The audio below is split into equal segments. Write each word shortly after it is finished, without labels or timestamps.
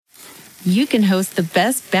you can host the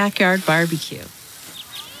best backyard barbecue.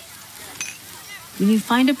 When you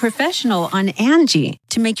find a professional on Angie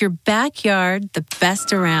to make your backyard the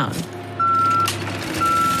best around.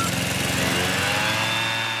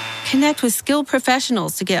 Connect with skilled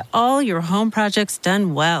professionals to get all your home projects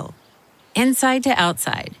done well. Inside to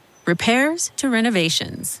outside, repairs to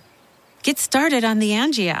renovations. Get started on the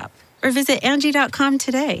Angie app or visit Angie.com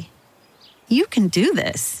today. You can do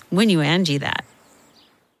this when you Angie that.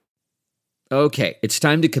 Okay, it's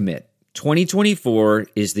time to commit. 2024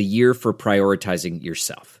 is the year for prioritizing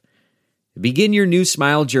yourself. Begin your new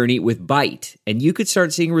smile journey with Byte, and you could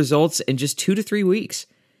start seeing results in just 2 to 3 weeks.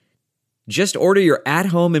 Just order your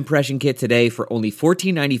at-home impression kit today for only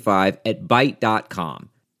 $14.95 at Byte.com.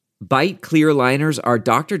 Byte clear liners are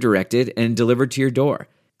doctor-directed and delivered to your door.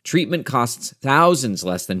 Treatment costs thousands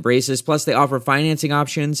less than braces, plus they offer financing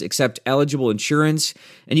options, accept eligible insurance,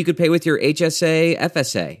 and you could pay with your HSA,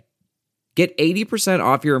 FSA. Get 80%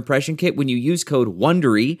 off your impression kit when you use code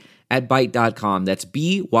WONDERY at Byte.com. That's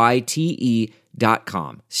BYTE.com.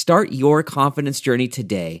 Start your confidence journey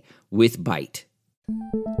today with Byte.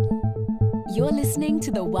 You're listening to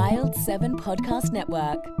the Wild 7 Podcast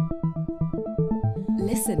Network.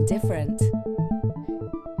 Listen different.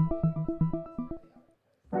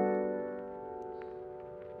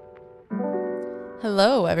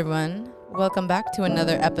 Hello, everyone. Welcome back to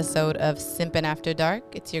another episode of Simpin' After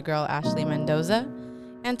Dark. It's your girl, Ashley Mendoza.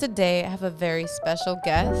 And today I have a very special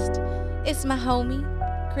guest. It's my homie,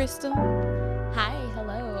 Crystal. Hi,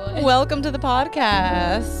 hello. Welcome to the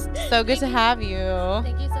podcast. So good to have you.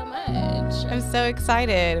 Thank you so much. I'm so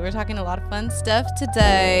excited. We're talking a lot of fun stuff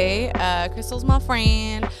today. Crystal's my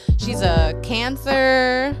friend. She's a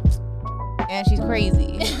Cancer, and she's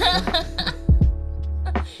crazy.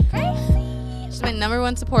 She's my number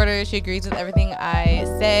one supporter. She agrees with everything I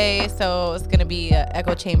say. So it's going to be an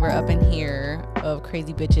echo chamber up in here of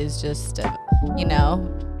crazy bitches just,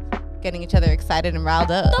 getting each other excited and riled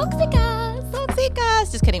up. Toxic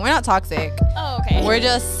ass. Just kidding. We're not toxic. Oh, okay. We're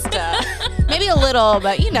just maybe a little,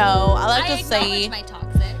 but I like to say. My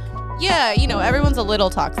toxic. Yeah, everyone's a little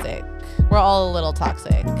toxic. We're all a little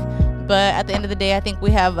toxic. But at the end of the day, I think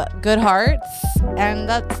we have good hearts. And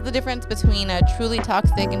that's the difference between a truly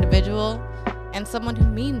toxic individual and someone who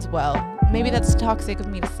means well. Maybe that's toxic of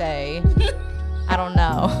me to say. I don't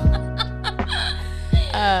know.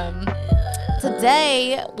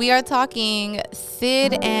 Today, we are talking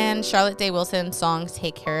Syd and Charlotte Day Wilson's song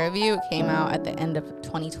Take Care of You. It came out at the end of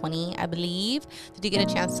 2020, I believe. Did you get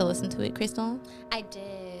a chance to listen to it, Crystal? I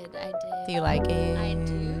did. Do you like it? I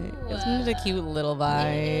do. Isn't it a cute little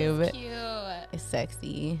vibe? It is cute. It's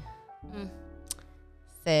sexy.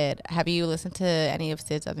 Syd, have you listened to any of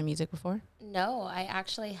Syd's other music before? No, I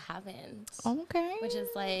actually haven't. Okay. Which is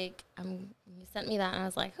like, you sent me that and I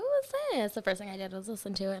was like, who is this? The first thing I did was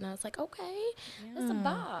listen to it and I was like, okay, it's a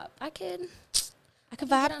bop. I could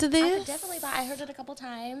vibe to this. I could definitely vibe. I heard it a couple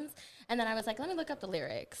times and then I was like, let me look up the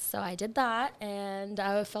lyrics. So I did that and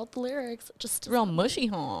I felt the lyrics just real mushy,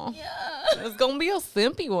 huh? Yeah. It's gonna be a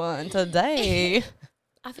simpy one today.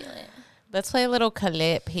 I feel it. Let's play a little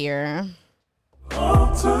clip here.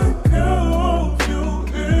 I'll take care of you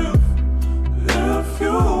if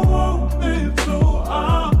you want me to.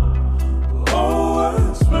 I'm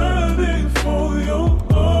always ready for your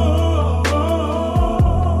love.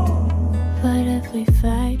 What if we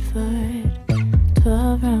fight for it?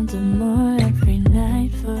 12 rounds or more every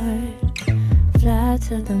night for it. Fly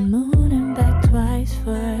to the moon and back twice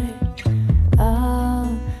for it. All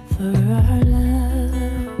for our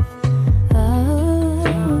love.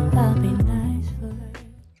 Oh, I'll be nice for it.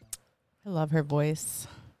 I love her voice.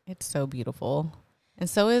 It's so beautiful. And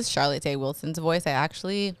so is Charlotte Day Wilson's voice. I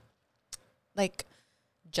actually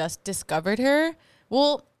just discovered her.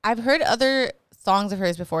 Well, I've heard other songs of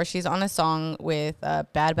hers before. She's on a song with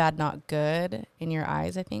Bad Bad Not Good in Your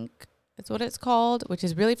Eyes, I think is what it's called, which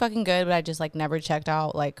is really fucking good, but I just never checked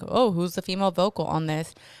out who's the female vocal on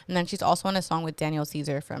this. And then she's also on a song with Daniel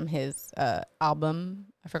Caesar from his album,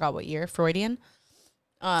 I forgot what year, Freudian.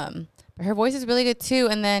 But her voice is really good too.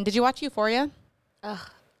 And then did you watch Euphoria?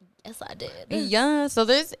 Yes, I did. Yeah. So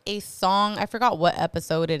there's a song, I forgot what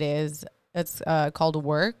episode it is. It's called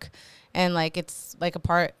Work. And it's a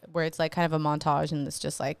part where it's kind of a montage and it's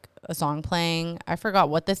just a song playing. I forgot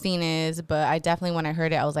what the scene is, but I definitely, when I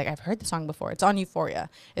heard it, I was like, I've heard the song before. It's on Euphoria.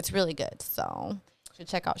 It's really good. So you should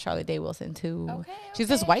check out Charlotte Day Wilson too. Okay. She's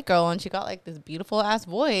this white girl and she got this beautiful ass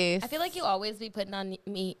voice. I feel like you always be putting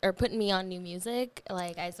me on new music.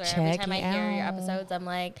 I swear, every Check time I it hear your out. episodes, I'm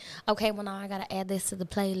like, okay, well now I gotta add this to the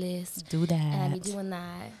playlist. Do that. And I be doing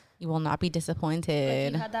that. You will not be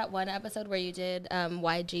disappointed. You had that one episode where you did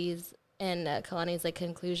YG's And Kalani's like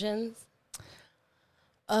Conclusions.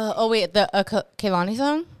 Oh wait, the Kehlani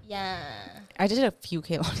song. Yeah. I did a few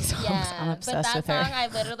Kehlani songs. Yeah. I'm obsessed but with that her. song, I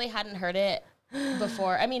literally hadn't heard it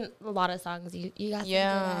before. I mean, a lot of songs. You got some good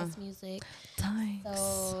ass music. Thanks.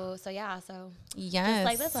 So Yes. just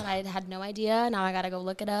like this one, I had no idea. Now I gotta go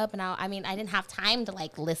look it up. And now, I mean, I didn't have time to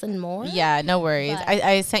like listen more. Yeah, no worries. But-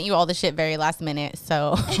 I sent you all the shit very last minute,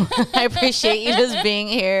 so I appreciate you just being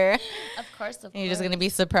here. Of course. You're just gonna be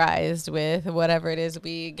surprised with whatever it is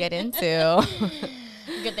we get into.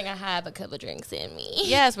 Good thing I have a couple drinks in me.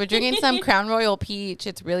 Yes, we're drinking some Crown Royal Peach.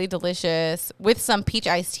 It's really delicious with some peach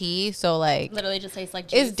iced tea. So like, Literally just tastes like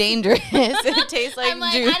juice. it's dangerous. It tastes like I'm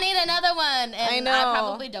like, juice. I need another one. And I I know.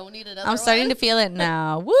 probably don't need another one. I'm starting to feel it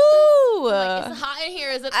now. Woo! Like, it's hot in here.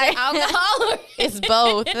 Is it the alcohol? Or It's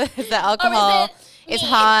both. It's the alcohol. it It's me?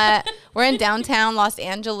 hot. We're in downtown Los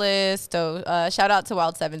Angeles. So shout out to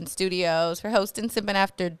Wild 7 Studios for hosting Sippin'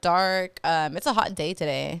 After Dark. It's a hot day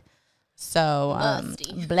today. So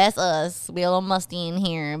Musty. bless us. We a little musty in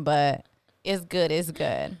here, but it's good. It's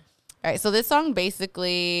good. All right. So this song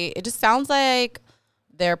basically, it just sounds like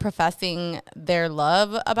they're professing their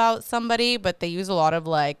love about somebody, but they use a lot of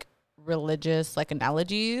like religious like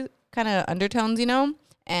analogy kind of undertones, you know?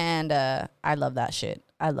 And I love that shit.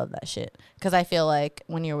 I love that shit. Because I feel like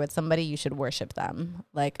when you're with somebody, you should worship them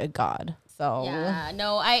like a god. So Yeah.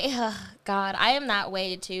 No, God, I am that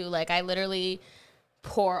way too. Like, I literally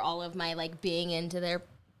pour all of my like being into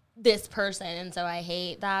this person. And so I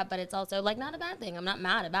hate that. But it's also like not a bad thing. I'm not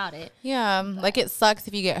mad about it. yeah, like it sucks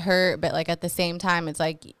if you get hurt, but like at the same time, it's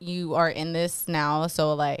like you are in this now.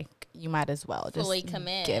 So like you might as well just Fully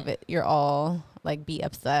commit. give it your all, like be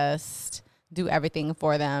obsessed, do everything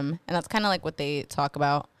for them. And that's kind of like what they talk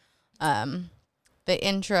about. The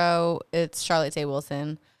intro, it's Charlotte Tay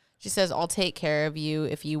Wilson. She says, I'll take care of you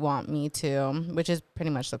if you want me to, which is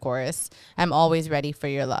pretty much the chorus. I'm always ready for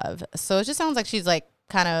your love. So it just sounds like she's like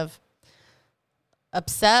kind of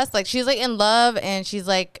obsessed. Like she's like in love and she's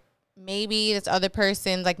like, maybe this other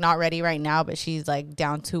person's like not ready right now, but she's like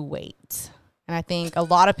down to wait. And I think a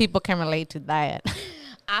lot of people can relate to that.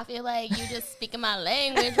 I feel like you just speaking my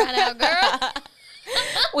language right now, girl.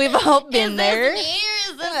 We've all been Is there. this me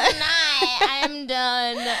or is this night? I'm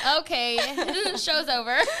done. Okay. Show's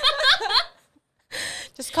over.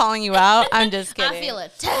 Just calling you out. I'm just kidding. I feel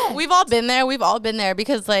it. We've all been there. We've all been there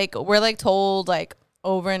because like we're like told like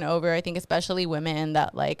over and over, I think especially women,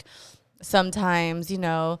 that like sometimes, you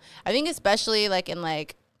know, I think especially like in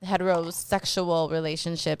like heterosexual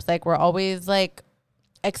relationships, like we're always like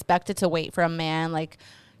expected to wait for a man. Like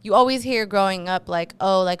you always hear growing up like,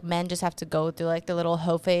 oh, like men just have to go through like the little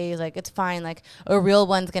hoe phase. Like it's fine. Like a real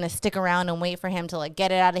one's going to stick around and wait for him to like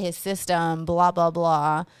get it out of his system, blah, blah,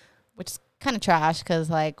 blah, which is kind of trash because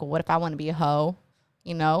like what if I want to be a hoe?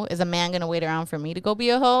 You know, is a man going to wait around for me to go be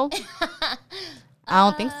a hoe? I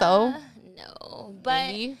don't think so. No. But,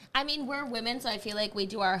 Maybe. I mean, we're women, so I feel like we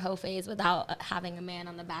do our hoe phase without having a man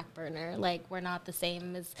on the back burner. Like, we're not the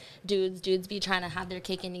same as dudes. Dudes be trying to have their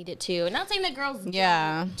cake and eat it, too. Not saying that girls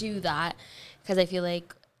don't do that, because I feel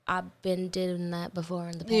like I've been doing that before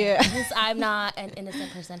in the past. Yeah. I'm not an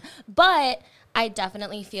innocent person. But I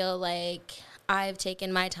definitely feel like I've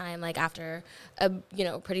taken my time, like, after a, you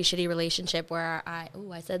know, pretty shitty relationship where I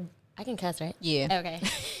said, I can cuss, right? Yeah. Okay.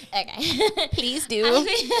 Okay. Please do.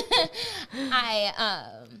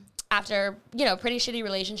 After, you know, pretty shitty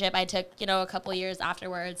relationship, I took, you know, a couple years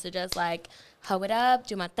afterwards to just like hoe it up,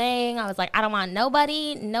 do my thing. I was like, I don't want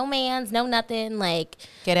nobody, no mans, no nothing. Like,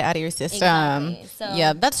 Get it out of your system. Exactly. So-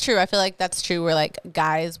 yeah, that's true. I feel like that's true where like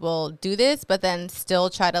guys will do this, but then still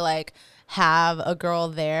try to like have a girl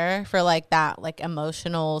there for like that like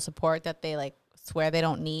emotional support that they like swear they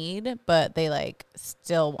don't need, but they like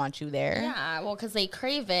still want you there. yeah, well, because they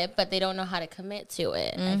crave it, but they don't know how to commit to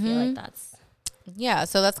it. I feel like that's. Yeah,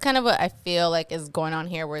 so that's kind of what I feel like is going on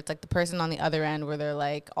here, where it's like the person on the other end where they're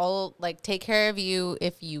like, I'll like take care of you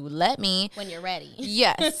if you let me. When you're ready.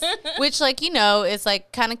 Yes. Which, like, you know, it's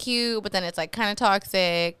like kind of cute, but then it's like kind of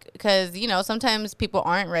toxic because, you know, sometimes people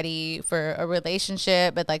aren't ready for a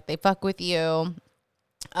relationship, but like they fuck with you.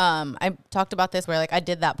 I talked about this where like I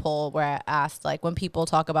did that poll where I asked like when people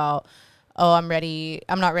talk about, oh, I'm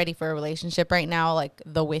not ready for a relationship right now, like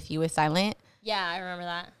the with you is silent. Yeah, I remember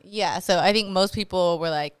that. Yeah, so I think most people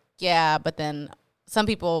were like, yeah, but then some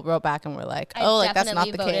people wrote back and were like, oh, like that's not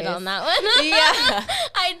the voted case. on that one. Yeah.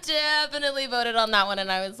 I definitely voted on that one,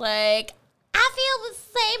 and I was like, I feel the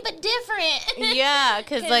same but different. Yeah,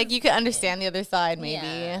 because like you could understand the other side maybe.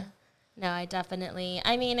 Yeah. No,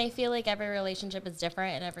 I mean, I feel like every relationship is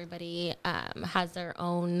different, and everybody has their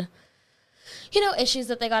own, you know, issues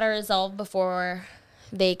that they got to resolve before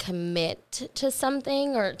they commit to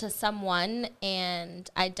something or to someone. And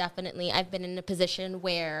I've been in a position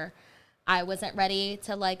where I wasn't ready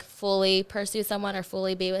to like fully pursue someone or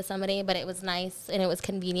fully be with somebody, but it was nice and it was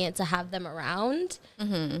convenient to have them around.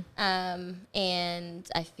 And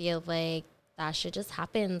I feel like that shit just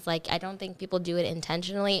happens. Like, I don't think people do it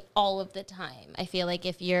intentionally all of the time. I feel like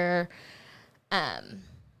if you're, I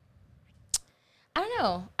don't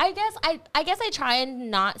know. I guess I try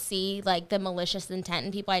and not see like the malicious intent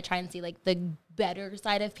in people. I try and see like the better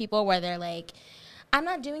side of people where they're like, I'm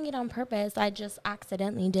not doing it on purpose. I just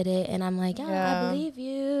accidentally did it. And I'm like, I believe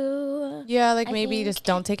you. Yeah, like maybe just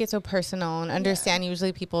don't take it so personal and understand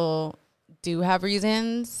usually people do have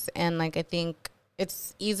reasons. And like, I think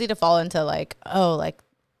it's easy to fall into like, oh, like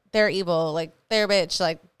they're evil, like they're a bitch,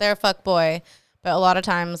 like they're a fuck boy. But a lot of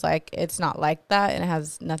times, like, it's not like that. And it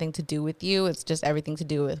has nothing to do with you. It's just everything to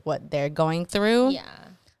do with what they're going through. Yeah.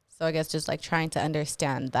 So I guess just like trying to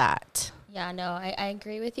understand that. Yeah, no, I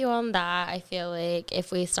agree with you on that. I feel like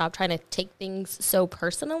if we stop trying to take things so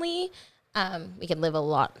personally, we can live a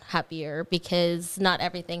lot happier because not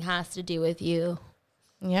everything has to do with you.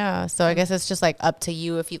 Yeah. So I guess it's just like up to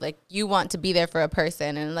you if you like, you want to be there for a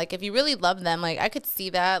person. And like, if you really love them, like I could see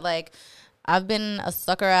that. Like, I've been a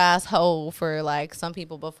sucker ass hoe for like some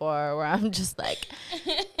people before where I'm just like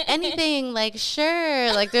anything, like,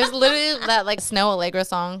 sure. Like, there's literally that like Snow Allegra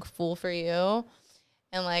song, Fool for You.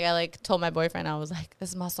 And, like, I, like, told my boyfriend, I was like, this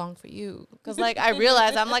is my song for you. Because, like, I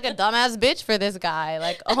realized I'm, like, a dumbass bitch for this guy.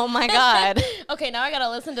 Like, oh, my God. Okay, now I got to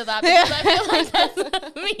listen to that because I feel like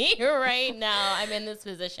that's me right now. I'm in this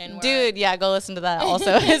position. Dude, yeah, go listen to that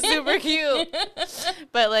also. It's super cute.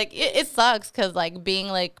 But, like, it sucks because, like, being,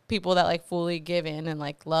 like, people that, like, fully give in and,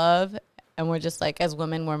 like, love. And we're just, like, as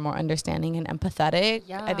women, we're more understanding and empathetic.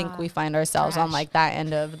 Yeah. I think we find ourselves on, like, that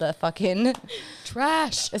end of the fucking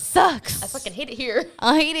trash. It sucks. I fucking hate it here.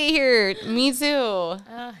 I hate it here. Me too.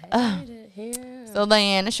 I hate it here. So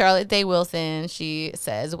Diana Charlotte Day Wilson, she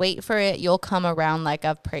says, wait for it. You'll come around like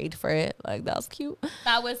I've prayed for it. Like, that was cute.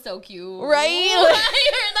 That was so cute. Right?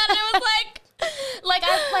 I heard that and I was like,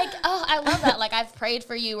 I love that. Like, I've prayed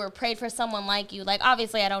for you or prayed for someone like you. Like,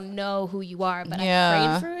 obviously, I don't know who you are, but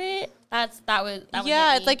I prayed for it. That was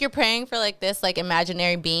it's like you're praying for like this like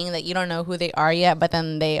imaginary being that you don't know who they are yet, but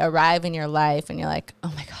then they arrive in your life and you're like,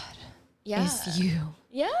 oh my God, it's you.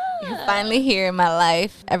 Yeah, you're finally here in my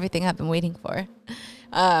life. Everything I've been waiting for.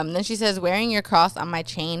 Then she says, wearing your cross on my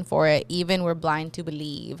chain for it, even we're blind to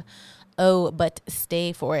believe. Oh, but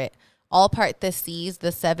stay for it. All part the seas,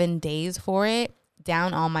 the 7 days for it.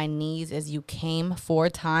 Down on my knees as you came 4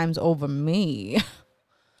 times over me.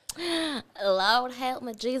 Lord help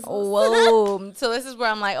me, Jesus. Whoa. So this is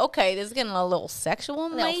where I'm like, okay, this is getting a little sexual,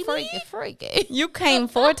 maybe. Freaky. You came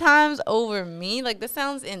 4 times over me. Like, this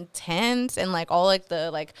sounds intense and like all like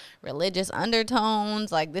the like religious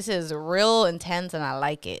undertones. Like, this is real intense and I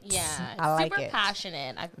like it. Yeah. I like super it.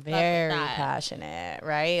 passionate. Very passionate,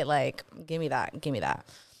 right? Like, give me that.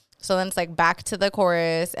 So then it's like back to the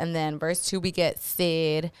chorus, and then verse 2 we get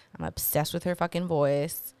Sid. I'm obsessed with her fucking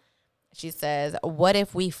voice. She says, what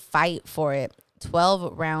if we fight for it?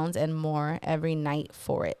 12 rounds and more every night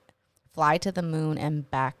for it. Fly to the moon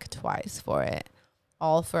and back twice for it.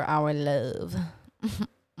 All for our love.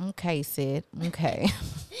 Okay, Sid. Okay.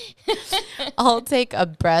 I'll take a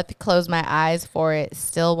breath, close my eyes for it.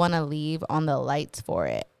 Still want to leave on the lights for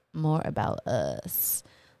it. More about us.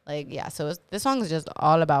 Like, yeah, so this song is just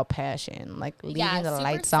all about passion. Like, leaving the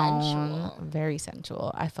lights on. Very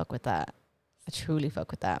sensual. I fuck with that. I truly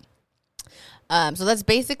fuck with that. So that's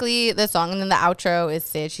basically the song. And then the outro is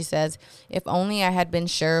Sid. She says, if only I had been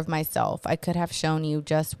sure of myself, I could have shown you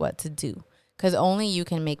just what to do. Because only you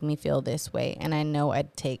can make me feel this way. And I know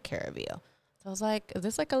I'd take care of you. So I was like, is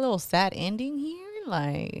this like a little sad ending here?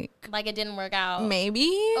 Like it didn't work out. Maybe.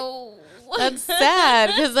 Oh. That's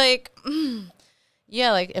sad. Because like,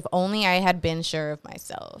 yeah, like if only I had been sure of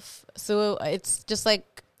myself. So it's just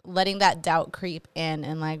like letting that doubt creep in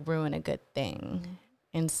and like ruin a good thing.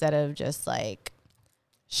 Instead of just like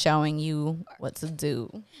showing you what to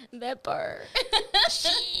do. That part. I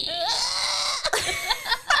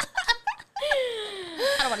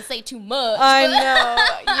don't want to say too much. I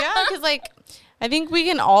know. Yeah, because like I think we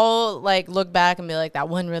can all like look back and be like that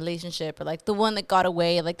one relationship or like the one that got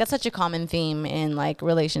away. Like that's such a common theme in like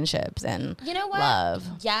relationships and you know what? Love.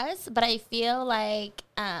 Yes, but I feel like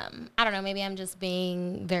I don't know, maybe I'm just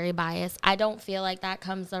being very biased. I don't feel like that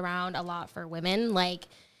comes around a lot for women. Like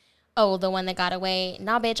oh, the one that got away.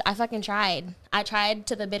 Nah, bitch, I fucking tried. I tried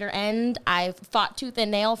to the bitter end. I fought tooth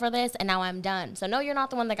and nail for this, and now I'm done. So, no, you're not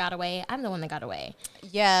the one that got away. I'm the one that got away.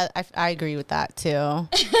 Yeah, I agree with that, too.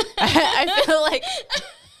 I feel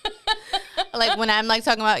like when I'm, like,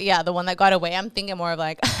 talking about, the one that got away, I'm thinking more of,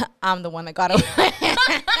 like, I'm the one that got away.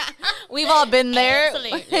 We've all been there.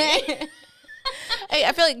 Absolutely.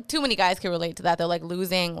 I feel like too many guys can relate to that. They're, like,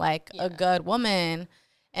 losing, like, a good woman.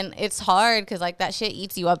 And it's hard because, like, that shit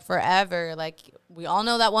eats you up forever. Like, we all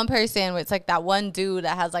know that one person where it's, like, that one dude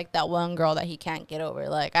that has, like, that one girl that he can't get over.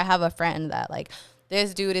 Like, I have a friend that, like,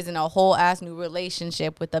 this dude is in a whole ass new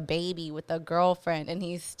relationship with a baby, with a girlfriend, and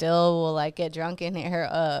he still will, like, get drunk and hit her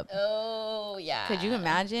up. Oh, yeah. Could you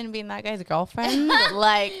imagine being that guy's girlfriend?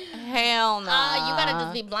 Like, hell no. You got to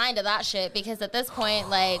just be blind to that shit because at this point,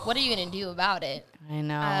 like, what are you going to do about it? I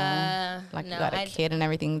know. Like, no, you got a kid and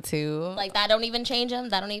everything, too. Like, that don't even change him.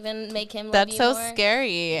 That don't even make him love That's you so more.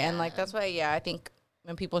 scary. And, like, that's why, I think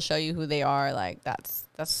when people show you who they are, like,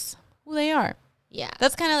 that's who they are. Yeah.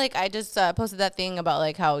 That's kind of like, I just posted that thing about,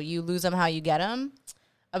 like, how you lose them, how you get them.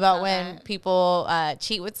 About when people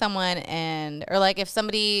cheat with someone or, like, if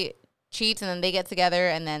somebody cheats and then they get together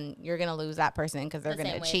and then you're going to lose that person because they're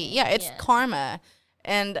going to cheat. Yeah, it's karma.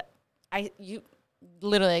 And you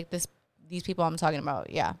literally, like, these people I'm talking about,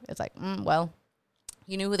 it's like, well,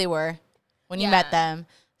 you knew who they were when you met them.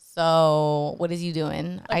 So what is you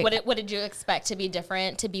doing? Like, what did you expect to be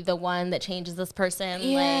different, to be the one that changes this person?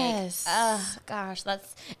 Yes. Like, gosh,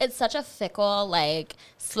 it's such a fickle, like,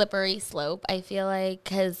 slippery slope, I feel like,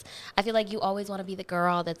 because I feel like you always want to be the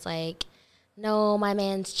girl that's like, no, my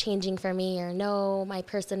man's changing for me, or no, my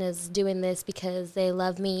person is doing this because they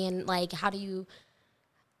love me, and, like, how do you...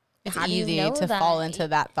 It's easy to fall into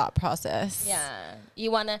that thought process. Yeah.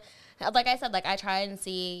 You want to, like I said, like, I try and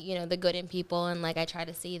see, you know, the good in people, and, like, I try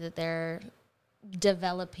to see that they're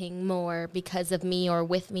developing more because of me or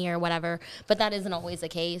with me or whatever. But that isn't always the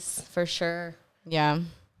case, for sure. Yeah,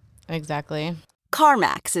 exactly.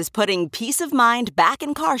 CarMax is putting peace of mind back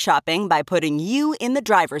in car shopping by putting you in the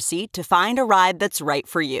driver's seat to find a ride that's right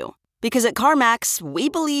for you. Because at CarMax, we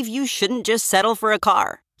believe you shouldn't just settle for a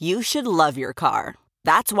car. You should love your car.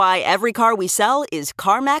 That's why every car we sell is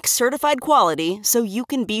CarMax certified quality, so you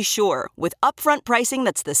can be sure with upfront pricing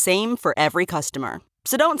that's the same for every customer.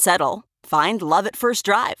 So don't settle. Find love at first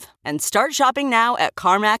drive and start shopping now at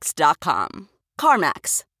CarMax.com.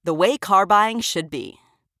 CarMax, the way car buying should be.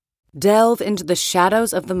 Delve into the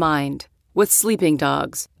shadows of the mind with Sleeping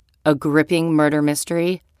Dogs, a gripping murder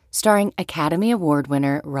mystery starring Academy Award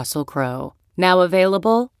winner Russell Crowe. Now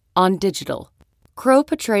available on digital. Crowe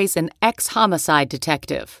portrays an ex-homicide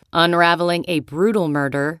detective unraveling a brutal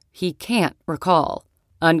murder he can't recall.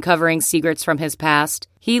 Uncovering secrets from his past,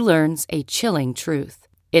 he learns a chilling truth.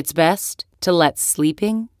 It's best to let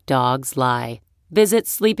sleeping dogs lie. Visit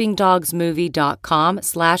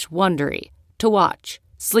sleepingdogsmovie.com/Wondery to watch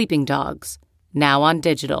Sleeping Dogs, now on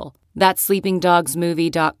digital. That's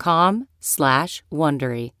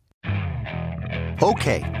sleepingdogsmovie.com/Wondery.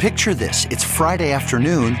 Okay, picture this. It's Friday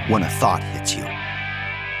afternoon when a thought hits you.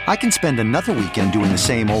 I can spend another weekend doing the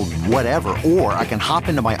same old whatever, or I can hop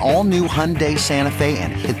into my all-new Hyundai Santa Fe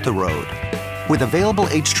and hit the road. With available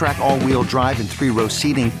H-Track all-wheel drive and 3-row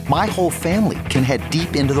seating, my whole family can head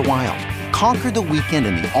deep into the wild. Conquer the weekend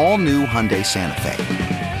in the all-new Hyundai Santa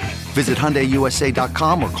Fe. Visit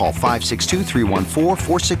HyundaiUSA.com or call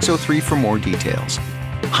 562-314-4603 for more details.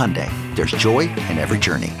 Hyundai, there's joy in every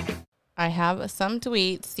journey. I have some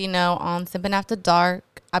tweets, on Simpin' After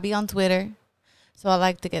Dark. I'll be on Twitter. So I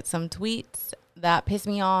like to get some tweets that piss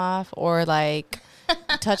me off or, like,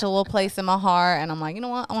 touch a little place in my heart. And I'm like, you know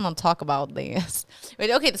what? I want to talk about this.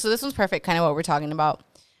 Okay, so this one's perfect, kind of what we're talking about.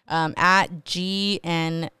 At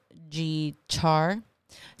GNG Char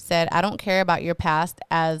said, I don't care about your past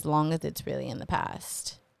as long as it's really in the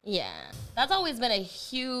past. Yeah, that's always been a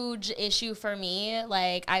huge issue for me.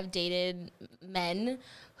 Like, I've dated men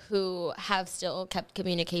who have still kept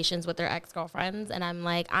communications with their ex-girlfriends, and I'm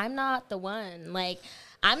like, I'm not the one. Like,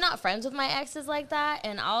 I'm not friends with my exes like that,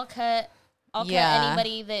 and I'll cut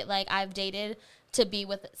anybody that, like, I've dated to be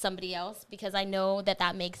with somebody else because I know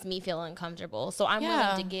that makes me feel uncomfortable. So I'm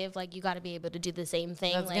willing to give, like, you got to be able to do the same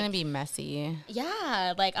thing. That's going to be messy.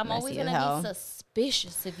 Yeah, like, I'm always going to be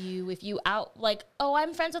suspicious of you if you like, oh,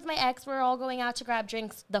 I'm friends with my ex, we're all going out to grab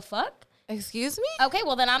drinks. The fuck? Excuse me? Okay,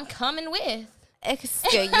 well, then I'm coming with.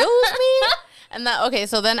 Excuse me? And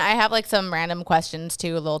so then I have, like, some random questions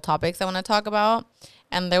too, little topics I want to talk about.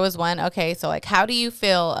 And there was one, so, like, how do you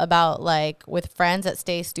feel about, like, with friends that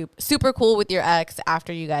stay super cool with your ex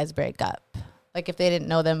after you guys break up? Like, if they didn't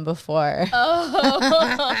know them before.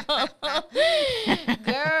 Oh,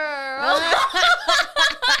 girl.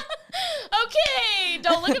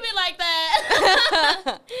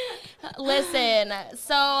 man.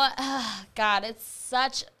 So, God, it's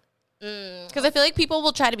such... Because I feel like people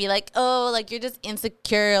will try to be like, oh, like, you're just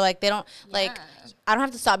insecure. Like, they don't, like, I don't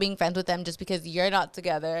have to stop being friends with them just because you're not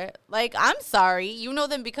together. Like, I'm sorry. You know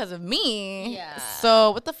them because of me. Yeah. So,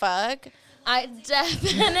 what the fuck? I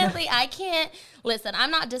definitely, I can't, listen, I'm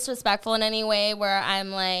not disrespectful in any way where I'm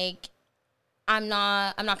like, I'm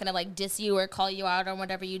not going to, like, diss you or call you out on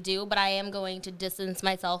whatever you do, but I am going to distance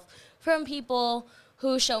myself from people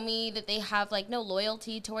who show me that they have, like, no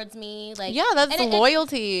loyalty towards me. Like, yeah, that's the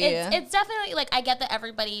loyalty. It's definitely, like, I get that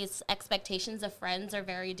everybody's expectations of friends are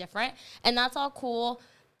very different, and that's all cool.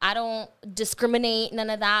 I don't discriminate, none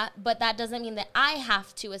of that, but that doesn't mean that I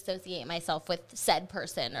have to associate myself with said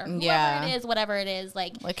person or whoever it is, whatever it is.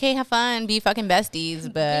 Like, hey, have fun, be fucking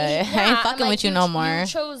besties, but I ain't fucking with you no more. You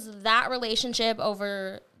chose that relationship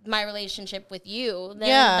over my relationship with you, then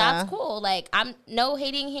that's cool. Like, I'm no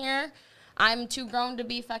hating here. I'm too grown to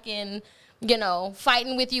be fucking, you know,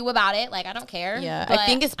 fighting with you about it. Like, I don't care. Yeah, I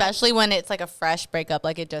think especially when it's like a fresh breakup,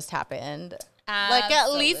 like it just happened. Like,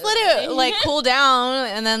 at least let it, like, cool down.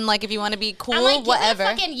 And then, like, if you want to be cool, like, whatever. Give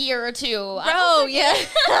it a fucking year or two. Bro, yeah.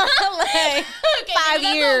 Like, okay, 5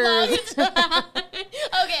 years.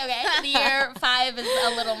 Okay. The year 5 is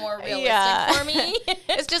a little more realistic for me.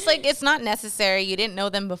 It's just, like, it's not necessary. You didn't know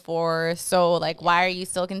them before. So, like, why are you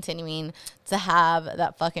still continuing to have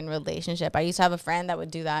that fucking relationship? I used to have a friend that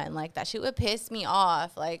would do that. And, like, that shit would piss me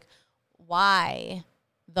off. Like, why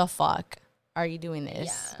the fuck are you doing this?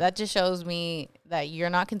 Yeah. That just shows me that you're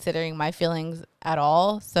not considering my feelings at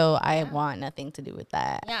all. So I want nothing to do with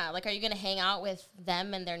that. Yeah. Like, are you going to hang out with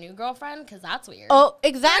them and their new girlfriend? Because that's weird. Oh,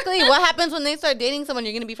 exactly. What happens when they start dating someone?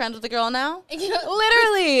 You're going to be friends with the girl now?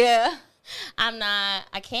 Literally.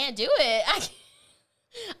 I can't do it.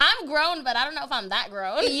 I'm grown, but I don't know if I'm that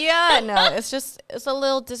grown. Yeah, no. It's a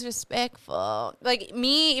little disrespectful. Like,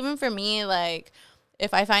 even for me, like,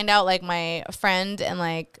 if I find out, like, my friend and,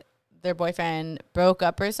 like, their boyfriend broke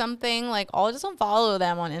up or something, like, I'll just unfollow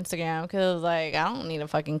them on Instagram because, like, I don't need to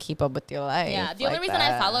fucking keep up with your life. Yeah, the only reason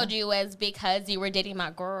I followed you was because you were dating my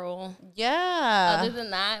girl. Yeah. Other than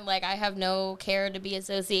that, like, I have no care to be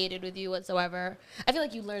associated with you whatsoever. I feel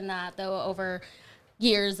like you learn that, though, over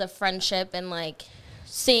years of friendship and, like,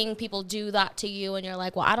 seeing people do that to you and you're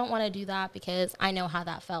like, well, I don't want to do that because I know how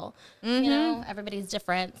that felt. You know, everybody's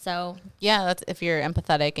different. So yeah, that's if you're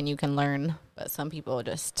empathetic and you can learn, but some people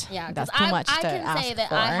just, that's too much to ask for. I can say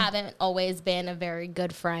that I haven't always been a very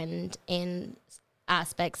good friend in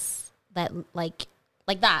aspects that like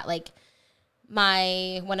that. Like,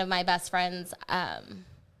 one of my best friends,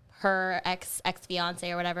 her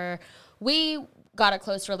ex-fiance or whatever, we got a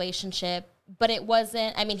close relationship. But it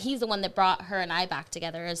wasn't, I mean, he's the one that brought her and I back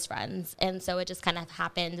together as friends. And so it just kind of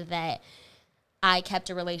happened that I kept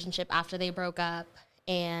a relationship after they broke up.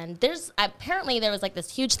 And apparently there was like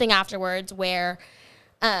this huge thing afterwards where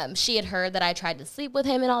she had heard that I tried to sleep with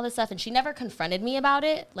him and all this stuff. And she never confronted me about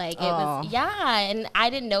it. Like, it was, and I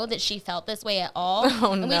didn't know that she felt this way at all.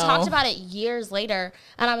 And we talked about it years later.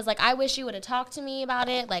 And I was like, I wish you would have talked to me about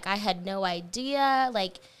it. Like, I had no idea.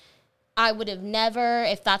 Like, I would have never,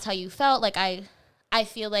 if that's how you felt, like, I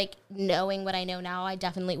feel like knowing what I know now, I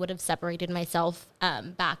definitely would have separated myself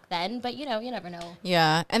back then. But, you know, you never know.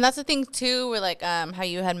 Yeah. And that's the thing, too, where, like, how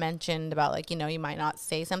you had mentioned about, like, you know, you might not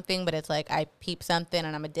say something, but it's like I peep something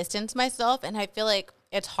and I'm a distance myself. And I feel like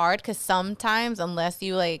it's hard because sometimes, unless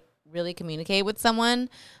you, like, really communicate with someone,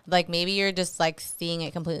 like, maybe you're just, like, seeing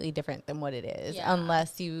it completely different than what it is. Yeah.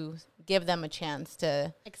 Unless you give them a chance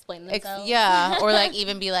to explain themselves. Or like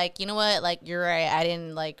even be like, you know what, like, you're right, I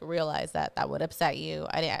didn't like realize that would upset you.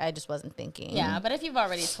 I just wasn't thinking. Yeah, but if you've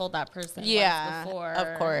already told that person once before,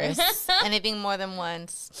 of course. Anything more than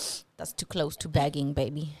once, that's too close to begging,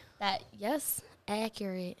 baby.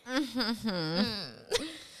 Accurate.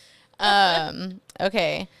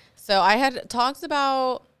 Okay, so I had talked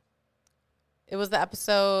about, it was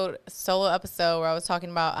the solo episode where I was talking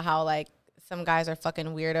about how, like, some guys are fucking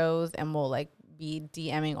weirdos and will, like, be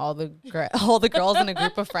DMing all the girls in a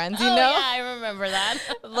group of friends, you know? Yeah, I remember that.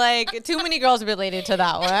 Like, too many girls related to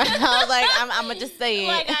that one. I was like, I'm going to just say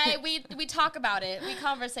it. Like, we talk about it. We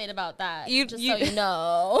conversate about that, so you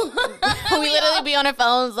know. We literally be on our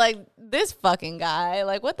phones like, this fucking guy.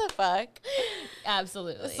 Like, what the fuck?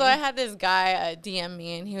 Absolutely. So I had this guy DM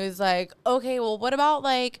me, and he was like, okay, well, what about,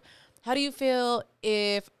 like, how do you feel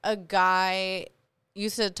if a guy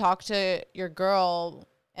used to talk to your girl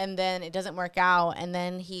and then it doesn't work out and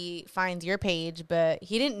then he finds your page but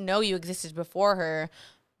he didn't know you existed before her,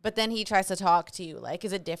 but then he tries to talk to you? Like,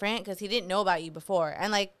 is it different because he didn't know about you before and,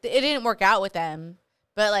 like, it didn't work out with them,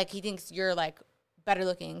 but, like, he thinks you're, like, better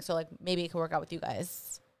looking, so, like, maybe it could work out with you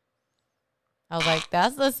guys? I was like,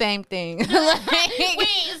 that's the same thing. Wait,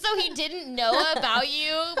 so he didn't know about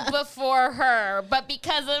you before her, but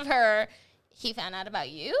because of her, he found out about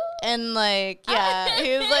you? And like, yeah,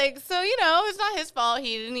 he was like, so, you know, it's not his fault.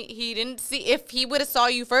 He didn't see. If he would have saw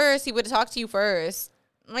you first, he would have talked to you first.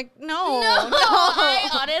 I'm like, no. I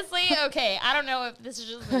honestly, okay, I don't know if this is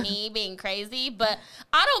just me being crazy, but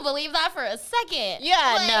I don't believe that for a second.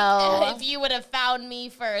 Yeah, like, no. If you would have found me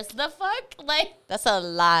first, the fuck? Like, that's a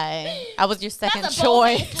lie. I was your second that's a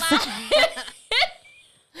choice.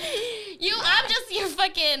 I'm just your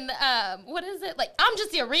fucking, what is it? Like, I'm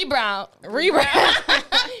just your rebound.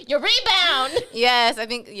 Your rebound. Yes, I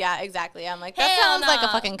think, yeah, exactly. I'm like, that Hell sounds like a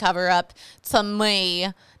nah. fucking cover up to me.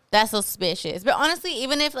 That's suspicious. But honestly,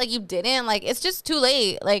 even if like you didn't, like it's just too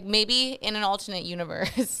late. Like maybe in an alternate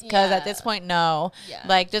universe. Because at this point, no. Yeah.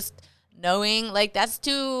 Like just knowing, like that's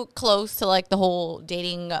too close to like the whole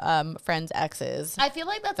dating friends' exes. I feel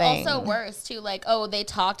like that's thing. also worse too. Like, oh, they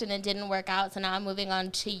talked and it didn't work out, so now I'm moving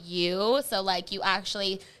on to you. So like you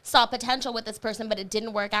actually saw potential with this person, but it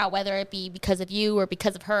didn't work out, whether it be because of you or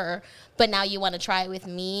because of her. But now you want to try it with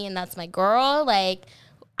me, and that's my girl. Like,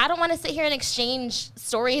 I don't want to sit here and exchange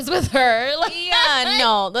stories with her. Like, Yeah,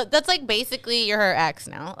 no. That's like basically you're her ex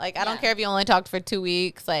now. Like I don't care if you only talked for 2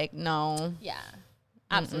 weeks. Like no. Yeah,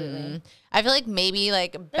 absolutely. I feel like maybe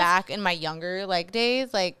like back in my younger like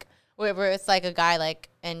days, like where it's like a guy like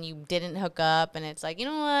and you didn't hook up and it's like, you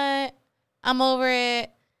know what? I'm over it.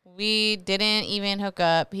 We didn't even hook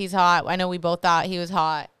up. He's hot. I know we both thought he was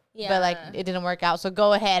hot. Yeah. But like it didn't work out. So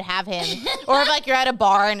go ahead, have him. Or if like you're at a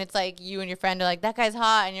bar and it's like you and your friend are like, that guy's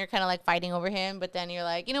hot, and you're kind of like fighting over him, but then you're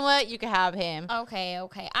like, you know what? You can have him. Okay,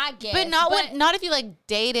 I get. But not if you like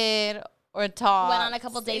dated or talked. Went on a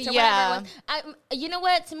couple dates or whatever it was. You know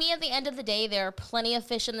what? To me, at the end of the day, there are plenty of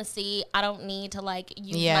fish in the sea. I don't need to like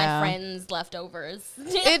use my friends' leftovers.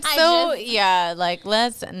 It's like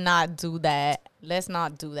let's not do that. Let's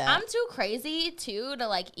not do that. I'm too crazy too to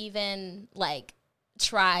like even like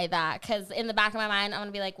try that, because in the back of my mind I'm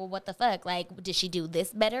gonna be like, well, what the fuck, like, did she do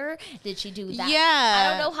this better, did she do that? Yeah, I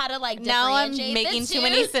don't know how to like now I'm differentiate making too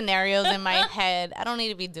many scenarios in my head. I don't need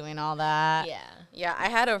to be doing all that. Yeah, I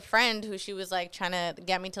had a friend who she was like trying to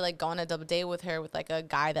get me to like go on a double date with her with like a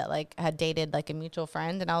guy that like had dated like a mutual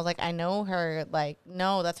friend, and I was like, I know her, like,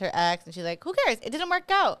 no, that's her ex, and she's like, who cares, it didn't work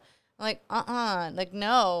out. I'm like, like,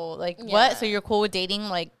 no, like, what? So you're cool with dating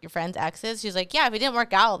like your friend's exes? She's like, yeah, if it didn't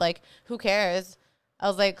work out, like, who cares? I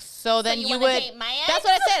was like, so then you would date my ex? That's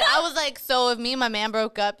what I said. I was like, so if me and my man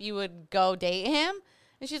broke up, you would go date him?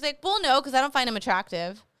 And she's like, well, no, because I don't find him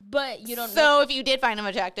attractive. But you don't So if you did find him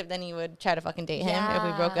attractive, then you would try to fucking date him if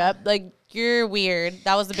we broke up. Like, you're weird.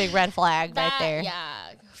 That was the big red flag right there.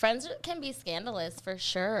 Yeah, friends can be scandalous for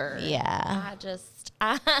sure. Yeah.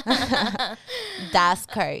 That's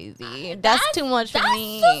crazy. That's too much for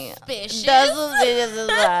me. Suspicious. That's suspicious as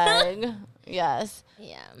fuck. Yes.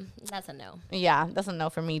 Yeah, that's a no. Yeah, that's a no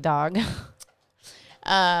for me, dog.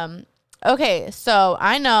 Okay, so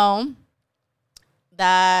I know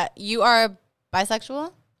that you are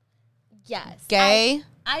bisexual. Yes. Gay.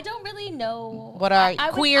 I don't really know. What are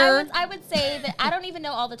queer? I would say that I don't even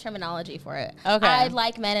know all the terminology for it. Okay. I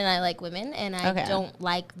like men and I like women, and I Okay. don't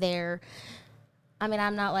like their. I mean,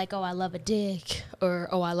 I'm not like, oh, I love a dick or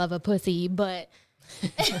oh, I love a pussy, but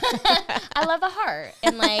I love a heart,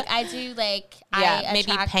 and like I do like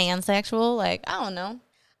maybe pansexual. Like I don't know.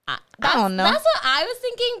 I don't know. That's what I was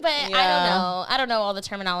thinking, but I don't know. I don't know all the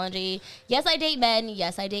terminology. Yes, I date men.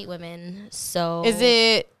 Yes, I date women. So is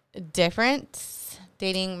it different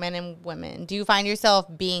dating men and women? Do you find yourself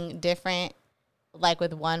being different, like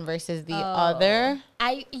with one versus the other?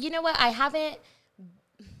 You know what?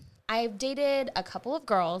 I've dated a couple of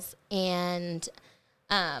girls, and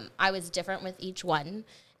I was different with each one.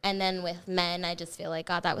 And then with men, I just feel like,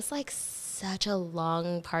 God, that was like such a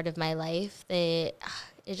long part of my life that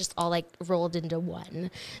it just all like rolled into one.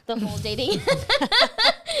 The whole dating.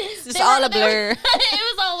 It's just all a blur. It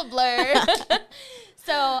was all a blur.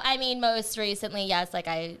 So, I mean, most recently, yes, like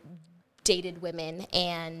I dated women,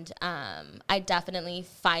 and I definitely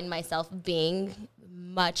find myself being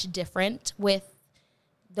much different with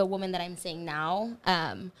the woman that I'm seeing now.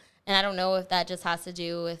 And I don't know if that just has to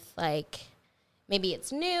do with like, maybe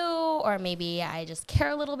it's new, or maybe I just care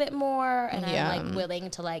a little bit more, and I'm like willing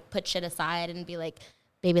to like put shit aside and be like,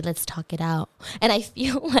 baby, let's talk it out. And I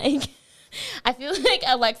feel like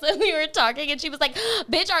Alexa, we were talking and she was like,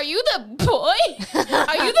 bitch, are you the boy?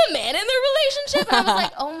 Are you the man in the relationship? And I was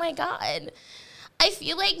like, oh my God. I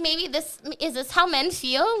feel like maybe is this how men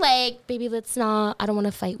feel? Like, baby, let's not, I don't want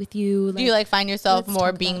to fight with you. Like, do you like find yourself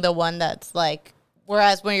more being the one that's like,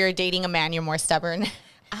 whereas when you're dating a man, you're more stubborn?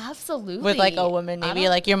 Absolutely. With like a woman, maybe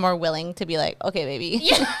like you're more willing to be like, okay, baby.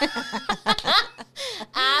 Yeah.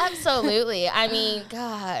 Absolutely. I mean,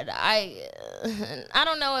 God, I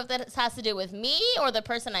don't know if that has to do with me or the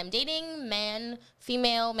person I'm dating, man,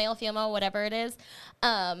 female, male, female, whatever it is.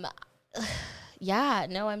 Yeah,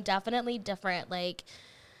 no, I'm definitely different. Like,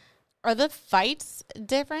 are the fights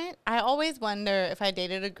different? I always wonder if I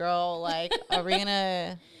dated a girl, like, are we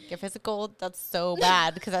gonna get physical? That's so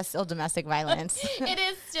bad because that's still domestic violence. It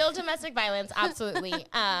is still domestic violence, absolutely.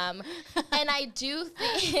 And I do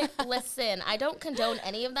think, listen, I don't condone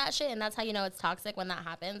any of that shit, and that's how you know it's toxic when that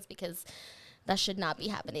happens, because that should not be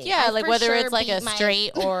happening. Yeah, I like for whether sure it's like a beat my-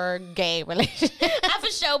 straight or gay relationship. I for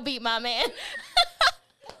sure beat my man.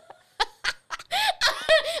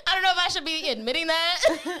 I don't know if I should be admitting that.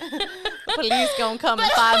 Police gonna come in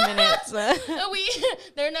 5 minutes.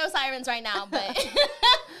 There are no sirens right now, but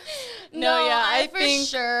No, yeah, I I think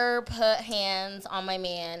sure put hands on my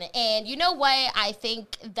man. And you know what? I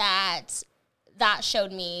think that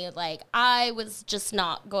showed me, like, I was just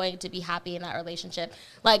not going to be happy in that relationship.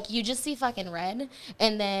 Like, you just see fucking red,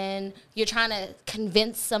 and then you're trying to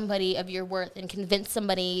convince somebody of your worth and convince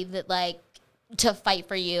somebody that, like, to fight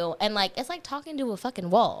for you, and like it's like talking to a fucking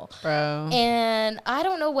wall, bro. And I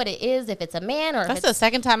don't know what it is, if it's a man or that's if the it's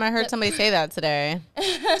second time I heard somebody say that today.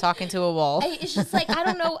 Talking to a wall. It's just like, I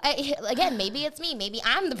don't know. Again, maybe it's me. Maybe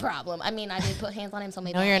I'm the problem. I mean, I did put hands on him, so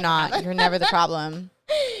maybe No, you're not. You're never the problem.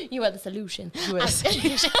 You are the solution. You are the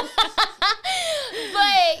solution.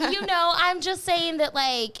 But you know, I'm just saying that,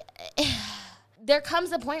 like, there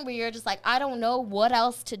comes a point where you're just like, I don't know what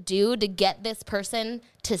else to do to get this person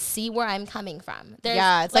to see where I'm coming from.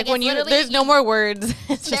 It's like when there's no more words.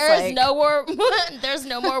 It's just there's no more. There's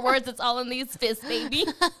no more words. It's all in these fists, baby.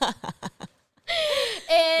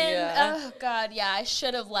 And oh god, yeah, I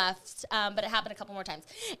should have left, but it happened a couple more times.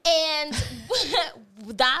 And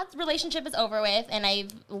that relationship is over with, and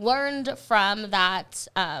I've learned from that.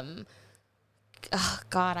 Oh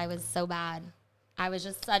god, I was so bad. I was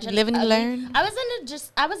just such a live and learn.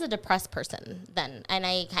 I was a depressed person then, and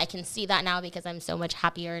I can see that now because I'm so much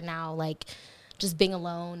happier now. Like, just being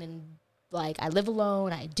alone, and like I live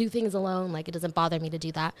alone, I do things alone. Like, it doesn't bother me to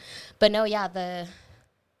do that. But no, yeah,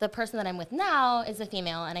 the person that I'm with now is a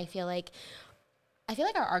female, and I feel like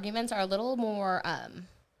our arguments are a little more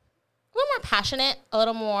passionate, a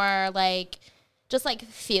little more like just like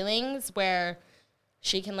feelings, where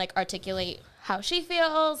she can like articulate how she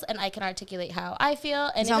feels, and I can articulate how I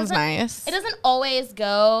feel. And sounds nice. It doesn't always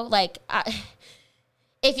go like,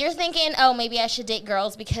 if you're thinking, oh, maybe I should date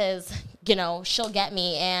girls because, you know, she'll get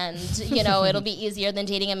me and, you know, it'll be easier than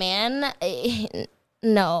dating a man.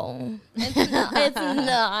 No, it's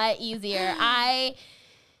not easier.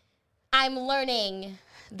 I'm learning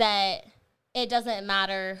that it doesn't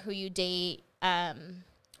matter who you date.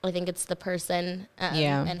 I think it's the person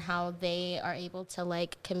and how they are able to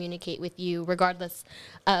like communicate with you regardless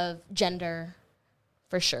of gender,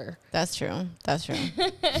 for sure. That's true. I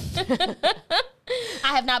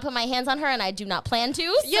have not put my hands on her, and I do not plan to.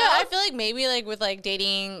 So. Yeah, I feel like maybe like with like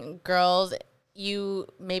dating girls, you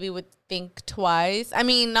maybe would think twice. I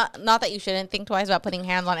mean, not that you shouldn't think twice about putting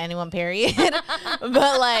hands on anyone, period.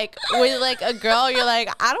 But like with like a girl, you're like,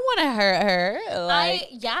 I don't want to hurt her. Like,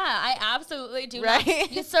 I absolutely do. Right?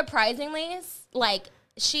 Not. Surprisingly, like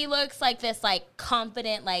she looks like this like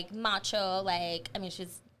confident, like macho, like, I mean,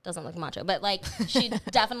 she's doesn't look macho, but like she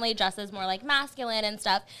definitely dresses more like masculine and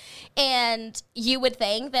stuff. And you would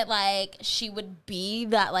think that like she would be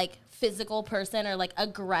that like physical person or like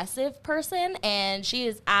aggressive person, and she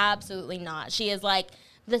is absolutely not. She is like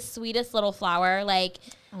the sweetest little flower. Like,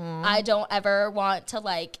 I don't ever want to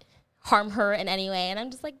like harm her in any way, and I'm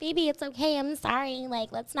just like, baby, it's okay, I'm sorry,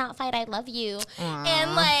 like, let's not fight, I love you.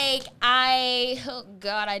 And like oh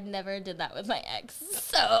god, I never did that with my ex,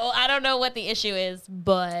 so I don't know what the issue is.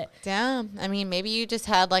 But damn, I mean, maybe you just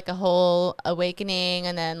had like a whole awakening,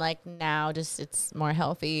 and then like now just it's more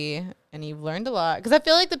healthy and you've learned a lot. Because I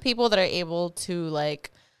feel like the people that are able to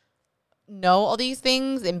like know all these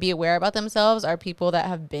things and be aware about themselves are people that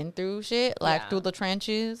have been through shit, like through the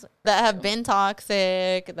trenches, that have been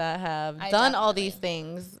toxic, that have done all these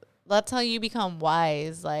things. That's how you become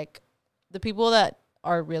wise. Like, the people that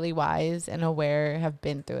are really wise and aware have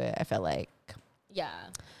been through it, I feel like. Yeah.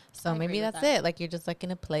 So maybe that's it. Like, you're just like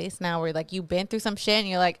in a place now where like you've been through some shit and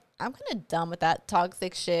you're like, I'm kind of done with that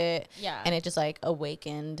toxic shit. Yeah. And it just like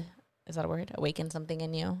awakened. Is that a word? Awakened something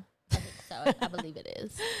in you? I think so. I believe it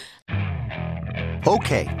is.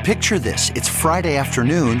 Okay, picture this. It's Friday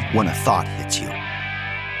afternoon when a thought hits you.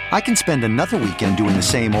 I can spend another weekend doing the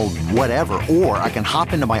same old whatever, or I can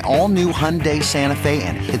hop into my all-new Hyundai Santa Fe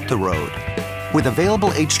and hit the road. With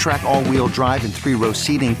available H-Track all-wheel drive and 3-row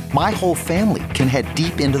seating, my whole family can head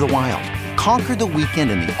deep into the wild. Conquer the weekend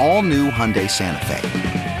in the all-new Hyundai Santa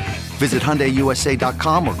Fe. Visit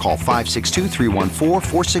HyundaiUSA.com or call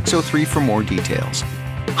 562-314-4603 for more details.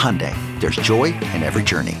 Hyundai, there's joy in every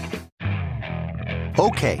journey.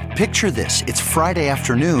 Okay, picture this. It's Friday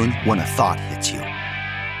afternoon when a thought hits you.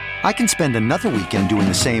 I can spend another weekend doing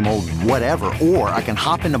the same old whatever, or I can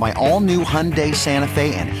hop into my all-new Hyundai Santa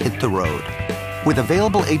Fe and hit the road. With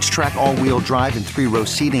available H-Track all-wheel drive and 3-row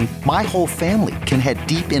seating, my whole family can head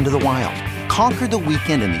deep into the wild. Conquer the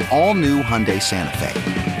weekend in the all-new Hyundai Santa Fe.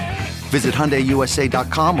 Visit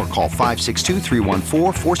HyundaiUSA.com or call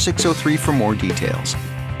 562-314-4603 for more details.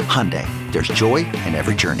 Hyundai, there's joy in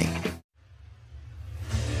every journey.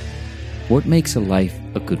 What makes a life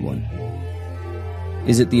a good one?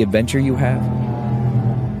 Is it the adventure you have?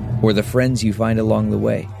 Or the friends you find along the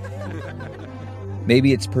way?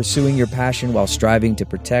 Maybe it's pursuing your passion while striving to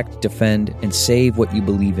protect, defend, and save what you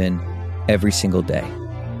believe in every single day.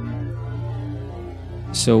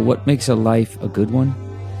 So what makes a life a good one?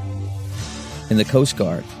 In the Coast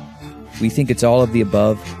Guard, we think it's all of the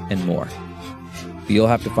above and more. But you'll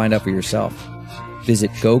have to find out for yourself.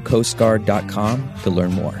 Visit gocoastguard.com to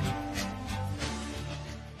learn more.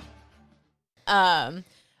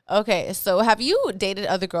 Okay, so have you dated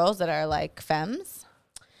other girls that are like femmes?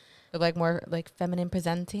 Or like more like feminine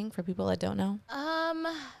presenting for people that don't know?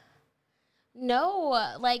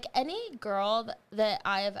 No, like any girl that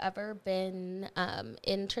I have ever been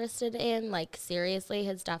interested in, like seriously,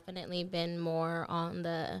 has definitely been more on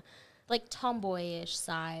the like tomboyish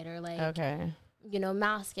side or like, okay, you know,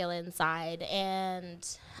 masculine side. And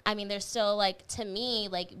I mean, they're still like, to me,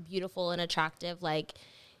 like beautiful and attractive, like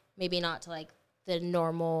maybe not to like the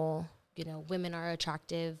normal, you know, women are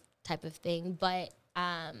attractive type of thing. But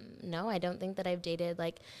no, I don't think that I've dated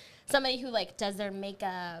like somebody who like does their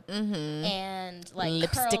makeup and like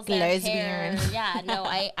lipstick curls their lesbian. hair. Yeah, no,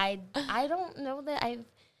 I don't know that I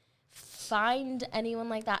find anyone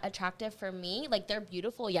like that attractive for me. Like they're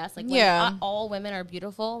beautiful, yes. Like not all women are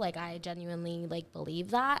beautiful. Like I genuinely like believe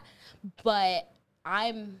that, but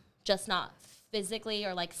I'm just not physically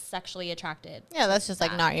or like sexually attracted. Yeah, that's just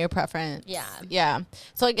like not your preference. Yeah. Yeah.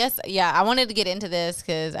 So I guess, I wanted to get into this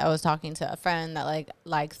because I was talking to a friend that like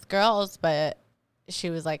likes girls, but she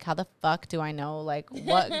was like, how the fuck do I know like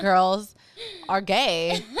what girls are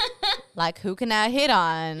gay? Like who can I hit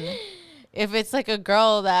on? If it's like a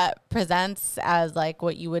girl that presents as like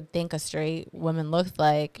what you would think a straight woman looks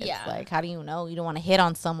like, it's like, how do you know? You don't want to hit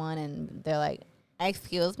on someone and they're like,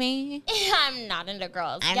 excuse me? I'm not into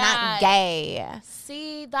girls. I'm not gay.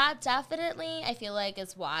 See, that definitely, I feel like,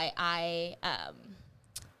 is why I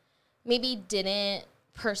maybe didn't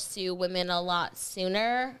pursue women a lot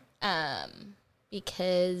sooner,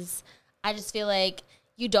 because I just feel like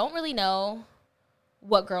you don't really know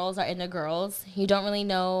what girls are into girls. You don't really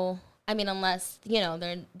know. I mean, unless, you know,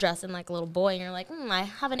 they're dressing like a little boy and you're like, I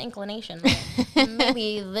have an inclination.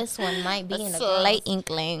 Maybe this one might be in a slight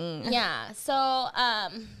inkling. Yeah. So,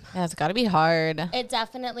 yeah, it's got to be hard. It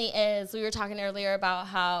definitely is. We were talking earlier about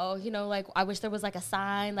how, you know, like, I wish there was like a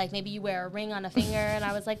sign, like maybe you wear a ring on a finger. And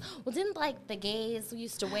I was like, well, didn't like the gays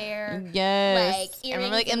used to wear like earrings? I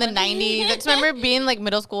remember like in the 90s. I just remember being like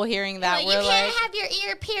middle school hearing that. Like, you can't have your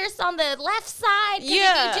ear pierced on the left side because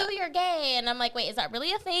if you do, you're gay. And I'm like, wait, is that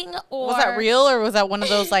really a thing? Or was that real, or was that one of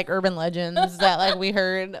those like urban legends that like we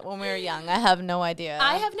heard when we were young? I have no idea.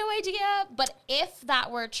 I have no idea, but if that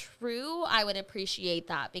were true, I would appreciate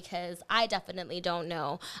that because I definitely don't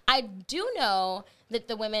know. I do know that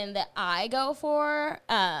the women that I go for,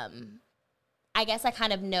 I guess I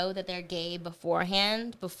kind of know that they're gay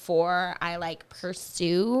beforehand, before I like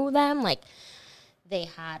pursue them. Like they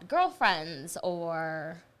had girlfriends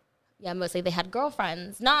or... Yeah, mostly they had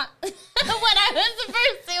girlfriends, not when I was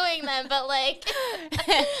pursuing them, but like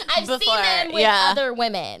I've seen them with other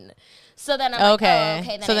women. So then I'm like, oh,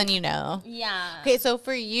 okay. Then you know. Yeah. Okay, so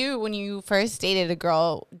for you, when you first dated a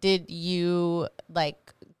girl, did you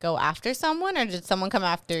like go after someone or did someone come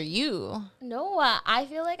after you? No, I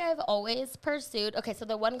feel like I've always pursued. Okay, so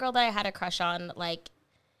the one girl that I had a crush on, like,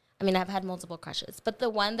 I mean, I've had multiple crushes, but the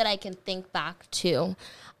one that I can think back to,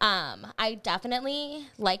 I definitely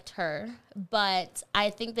liked her, but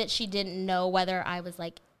I think that she didn't know whether I was,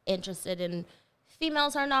 like, interested in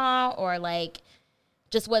females or not, or, like,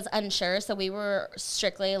 just was unsure. So we were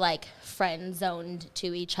strictly, like, friend-zoned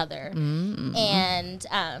to each other. Mm-hmm. And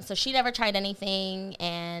so she never tried anything,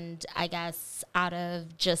 and I guess out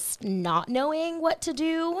of just not knowing what to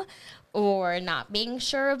do or not being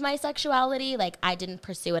sure of my sexuality, like, I didn't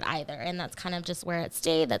pursue it either. And that's kind of just where it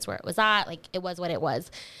stayed. That's where it was at. Like, it was what it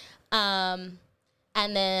was. And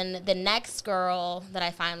then the next girl that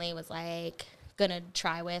I finally was like gonna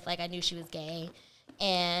try with, like I knew she was gay,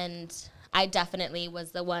 and I definitely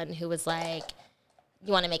was the one who was like,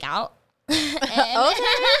 "You want to make out?" and,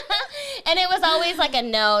 and it was always like a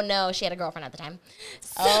no. She had a girlfriend at the time.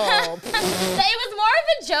 So, so it was more of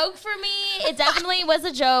a joke for me. It definitely was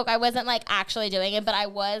a joke. I wasn't like actually doing it, but I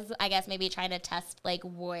was, I guess, maybe trying to test like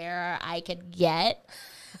where I could get.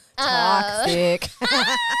 Toxic.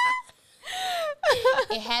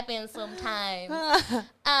 It happens sometimes.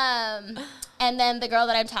 And then the girl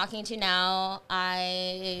that I'm talking to now,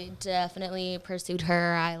 I definitely pursued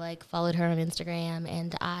her. I like followed her on Instagram,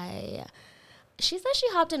 and she said she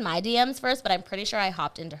hopped in my DMs first, but I'm pretty sure I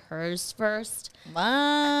hopped into hers first. What?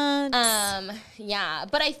 Yeah,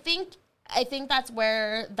 but I think that's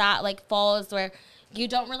where that like falls, where you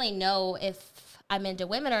don't really know if I'm into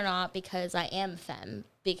women or not, because I am femme,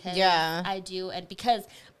 because I do, and because.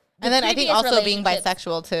 And then I think also being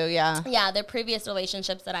bisexual too, yeah. Yeah, the previous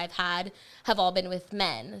relationships that I've had have all been with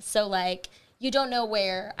men. So, like, you don't know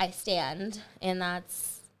where I stand. And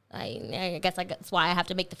that's, I guess that's why I have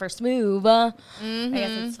to make the first move. I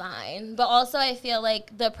guess it's fine. But also I feel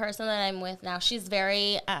like the person that I'm with now, she's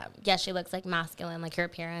very, she looks like masculine. Like her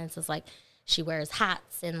appearance is like, she wears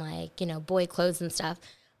hats and like, you know, boy clothes and stuff.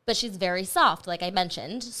 But she's very soft, like I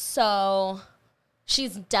mentioned. So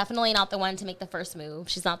she's definitely not the one to make the first move.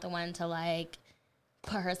 She's not the one to, like,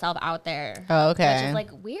 put herself out there. Oh, okay. Which is,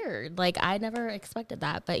 like, weird. Like, I never expected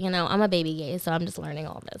that. But, you know, I'm a baby gay, so I'm just learning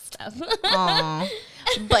all this stuff. Aw.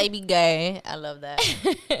 Baby gay. I love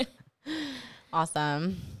that.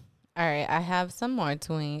 Awesome. All right. I have some more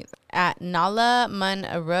tweets. At Nala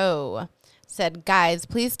Monroe said, guys,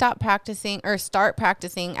 please start practicing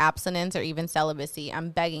abstinence or even celibacy. I'm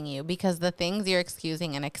begging you, because the things you're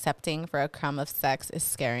excusing and accepting for a crumb of sex is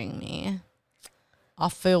scaring me. I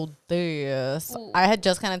feel this. Ooh. I had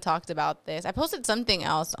just kind of talked about this. I posted something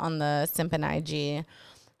else on the Simpin IG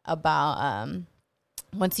about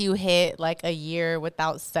once you hit like a year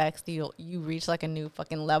without sex, you reach like a new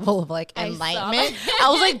fucking level of like enlightenment. I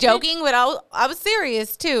was like joking, but I was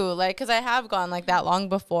serious too, like, because I have gone like that long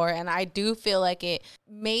before, and I do feel like it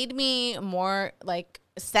made me more like,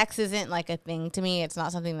 sex isn't like a thing to me. It's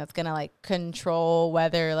not something that's gonna like control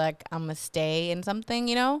whether like I'm gonna stay in something,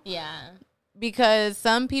 you know? Yeah. Because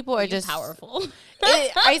some people are just powerful.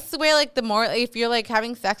 I swear, like the more, if you're like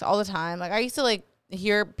having sex all the time, like I used to like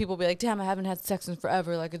hear people be like, damn, I haven't had sex in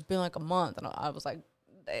forever, like it's been like a month, and I was like,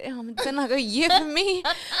 damn, it's been like a year for me.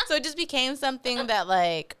 So it just became something that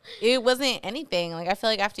like it wasn't anything. Like I feel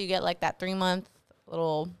like after you get like that 3-month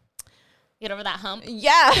little get over that hump,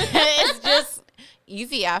 it's just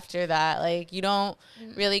easy after that. Like you don't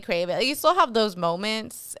really crave it. Like, you still have those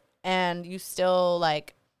moments and you still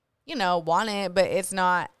like, you know, want it, but it's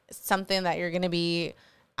not something that you're gonna be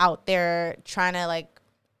out there trying to like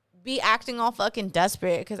be acting all fucking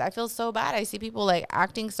desperate, because I feel so bad. I see people like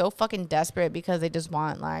acting so fucking desperate because they just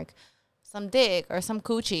want like some dick or some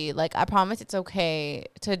coochie. Like, I promise it's okay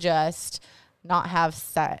to just not have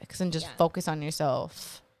sex and just focus on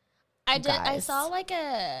yourself. I saw like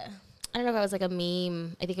I don't know if it was like a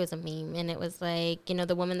meme. I think it was a meme, and it was like, you know,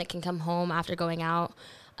 the woman that can come home after going out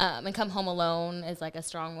and come home alone is like a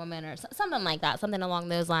strong woman, or something like that, something along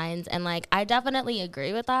those lines. And like, I definitely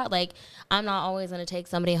agree with that. Like, I'm not always going to take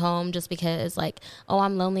somebody home just because like, oh,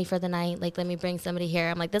 I'm lonely for the night, like let me bring somebody here.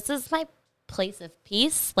 I'm like, this is my place of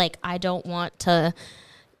peace. Like, I don't want to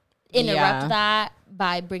interrupt that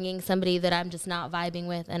by bringing somebody that I'm just not vibing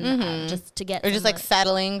with, and just to get, or just like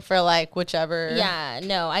settling for like whichever. Yeah,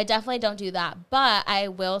 no, I definitely don't do that. But I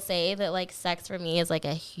will say that like sex for me is like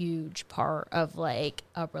a huge part of like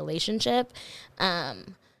a relationship. I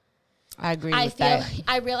agree with that.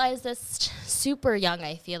 I realized this super young.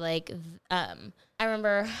 I feel like I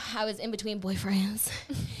remember I was in between boyfriends.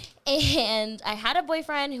 And I had a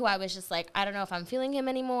boyfriend who I was just like, I don't know if I'm feeling him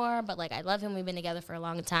anymore, but like I love him. We've been together for a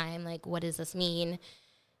long time. Like, what does this mean?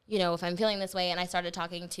 You know, if I'm feeling this way. And I started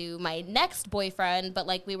talking to my next boyfriend, but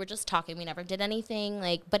like we were just talking. We never did anything,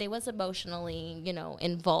 like, but it was emotionally, you know,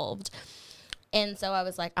 involved. And so I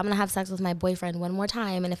was like, I'm going to have sex with my boyfriend one more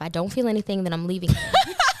time. And if I don't feel anything, then I'm leaving him.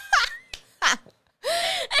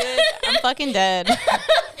 I'm fucking dead.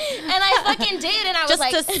 And I fucking did, and I was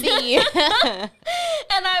like, just to see.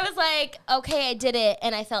 And I was like, okay, I did it,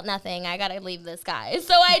 and I felt nothing. I gotta leave this guy.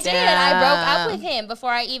 So I did. I broke up with him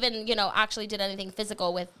before I even, you know, actually did anything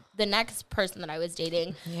physical with the next person that I was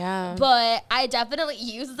dating. Yeah. But I definitely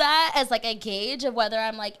use that as like a gauge of whether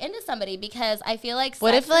I'm like into somebody, because I feel like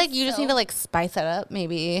what if like you just need to like spice it up,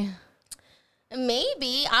 maybe?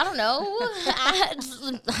 Maybe. I don't know. That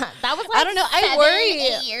was like I don't know. I worry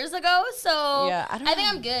 8 years ago. So yeah, I think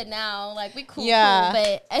I'm good now. Like we cool. Yeah. Cool,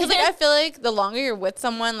 but like I feel like the longer you're with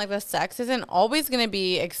someone, like the sex isn't always gonna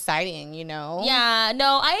be exciting, you know? Yeah.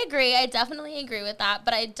 No, I agree. I definitely agree with that.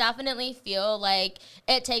 But I definitely feel like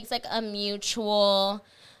it takes like a mutual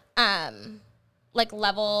like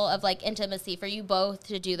level of like intimacy for you both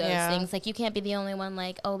to do those things. Like you can't be the only one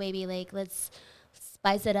like, oh baby, like let's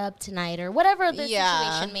spice it up tonight or whatever the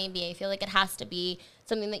situation may be. I feel like it has to be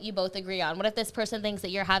something that you both agree on. What if this person thinks that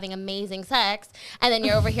you're having amazing sex and then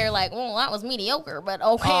you're over here like, well, that was mediocre, but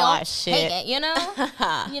okay, I'll take it, you know?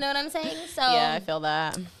 You know what I'm saying? So yeah, I feel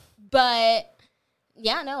that. But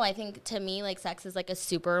yeah, no, I think to me, like sex is like a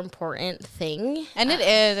super important thing. And it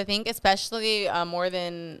is, I think, especially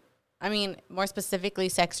more specifically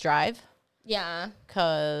sex drive. Yeah.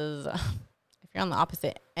 Because if you're on the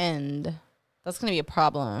opposite end, that's going to be a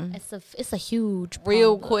problem. It's a huge problem.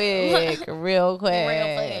 Real quick.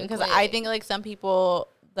 Because I think, like, some people,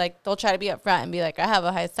 like, they'll try to be upfront and be like, I have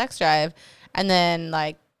a high sex drive. And then,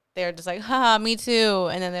 like, they're just like, haha, me too.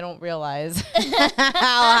 And then they don't realize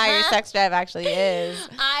how high your sex drive actually is.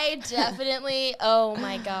 I definitely, oh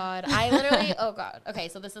my God. I literally, oh God. Okay,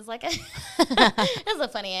 so this is like this is a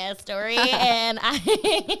funny ass story. And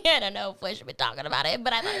I don't know if we should be talking about it,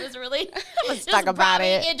 but I thought it was really, let's talk about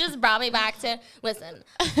it. It just brought me back to, listen,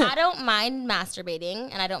 I don't mind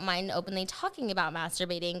masturbating and I don't mind openly talking about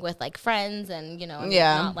masturbating with like friends and, you know,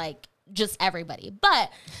 not like, just everybody,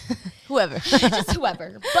 but just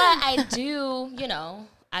whoever. But I do, you know,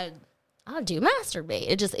 I'll do masturbate.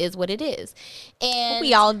 It just is what it is, and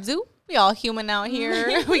we all do. We all human out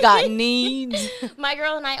here. We got needs. My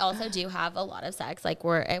girl and I also do have a lot of sex. Like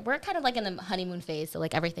we're kind of like in the honeymoon phase, so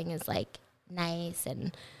like everything is like nice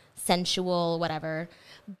and sensual, whatever.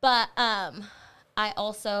 But I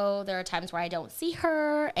also, there are times where I don't see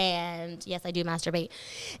her, and yes, I do masturbate.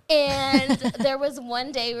 And there was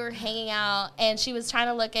one day we were hanging out, and she was trying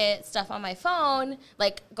to look at stuff on my phone,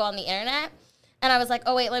 like go on the internet. And I was like,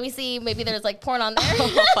 oh, wait, let me see. Maybe there's like porn on there.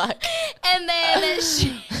 Oh, fuck. And then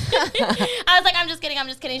I was like, I'm just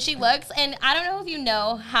kidding. She looks, and I don't know if you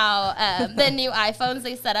know how the new iPhones,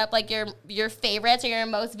 they set up like your favorites or your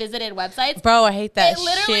most visited websites. Bro, I hate that shit. It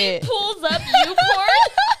literally pulls up YouPorn.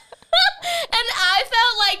 And I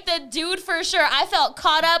felt like the dude for sure. I felt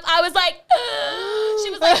caught up. I was like,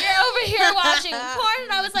 she was like, you're over here watching porn.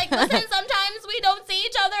 And I was like, listen, sometimes we don't see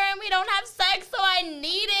each other and we don't have sex, so I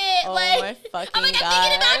need it. Oh, like, my fucking I'm like, God. I'm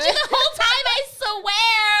thinking about you the whole time, I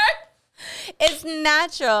swear. It's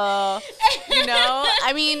natural. You know?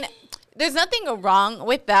 I mean, there's nothing wrong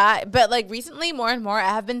with that. But, like, recently, more and more, I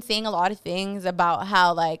have been seeing a lot of things about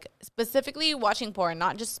how, like, specifically watching porn,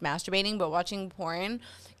 not just masturbating, but watching porn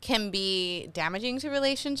can be damaging to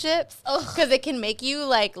relationships because it can make you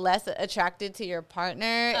like less attracted to your partner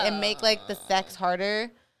and make like the sex harder,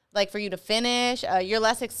 like for you to finish. You're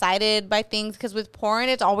less excited by things because with porn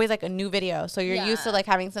it's always like a new video, so you're used to like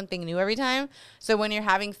having something new every time. So when you're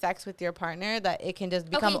having sex with your partner, that it can just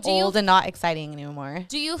become old and not exciting anymore.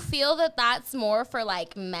 Do you feel that that's more for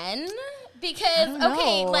like men? Because,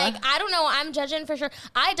 okay, like, I don't know. I'm judging for sure.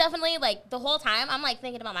 I definitely, like, the whole time, I'm, like,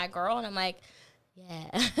 thinking about my girl, and I'm like, yeah.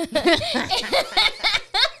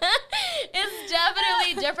 It's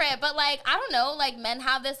definitely different. But, like, I don't know. Like, men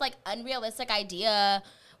have this, like, unrealistic idea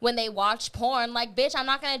when they watch porn. Like, bitch, I'm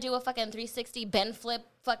not going to do a fucking 360 bend flip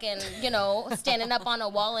fucking, you know, standing up on a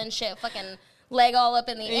wall and shit, fucking leg all up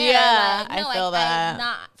in the air. Yeah, like, no, I feel that. I'm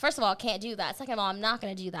not. First of all, can't do that. Second of all, I'm not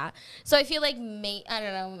going to do that. So I feel like, I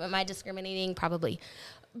don't know, am I discriminating? Probably.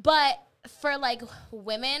 But for, like,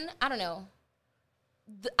 women, I don't know.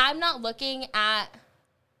 I'm not looking at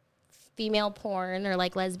female porn or,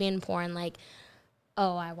 like, lesbian porn like,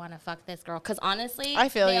 oh, I want to fuck this girl. Because, honestly, I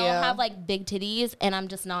feel they you. all have, like, big titties, and I'm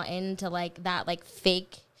just not into, like, that, like,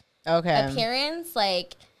 fake appearance.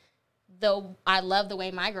 Like, though I love the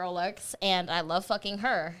way my girl looks, and I love fucking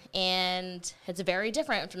her, and it's very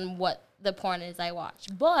different from what the porn is I watch.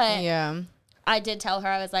 But yeah, I did tell her,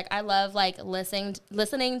 I was like, I love like listening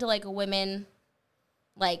to like a women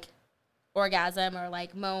like orgasm or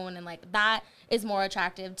like moan, and like that is more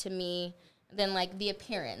attractive to me than like the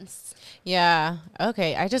appearance. Yeah.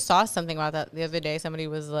 Okay. I just saw something about that the other day. Somebody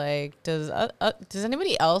was like, does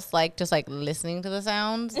anybody else like just like listening to the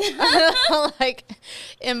sounds like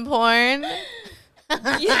in porn?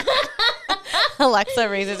 Alexa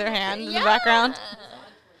raises her hand in the background.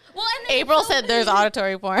 Well, and then April said there's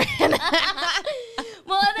auditory porn.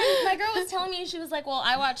 Well, and then my girl was telling me, she was like, well,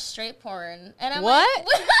 I watch straight porn. And I'm what?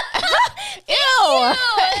 like, Ew.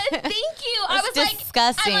 Thank you. I was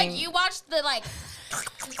disgusting. like, you watch the like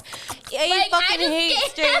I fucking hate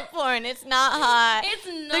straight porn. It's not hot. It's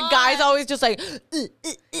not. The guy's always just like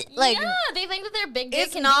yeah, they think that their big dick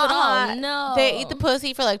it's can not do it all. hot. No. They eat the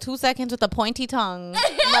pussy for like 2 seconds with a pointy tongue.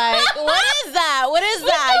 Like, what is that? What is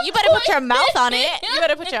that? You better put your mouth on it. You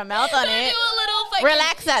better put your mouth on it. Do a little fucking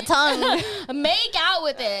Relax that tongue. Make out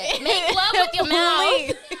with it. Make love with your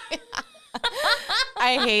mouth.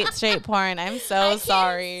 I hate straight porn. I'm so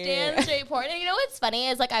sorry. I can't stand straight porn. And you know what's funny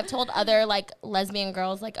is like I've told other like lesbian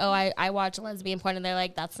girls like, oh, I watch lesbian porn, and they're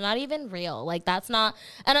like, that's not even real. Like that's not.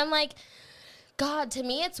 And I'm like, God, to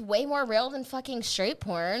me it's way more real than fucking straight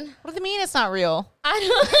porn. What do you mean it's not real? I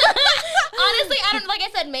don't. Honestly, I don't. Like I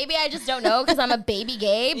said, maybe I just don't know because I'm a baby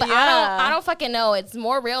gay. But I don't fucking know. It's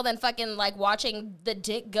more real than fucking like watching the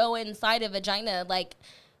dick go inside a vagina. Like,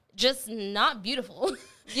 just not beautiful.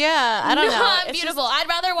 Yeah, I don't know. Not beautiful. I'd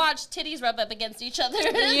rather watch titties rub up against each other.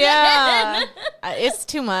 Yeah, it's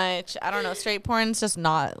too much. I don't know. Straight porn's just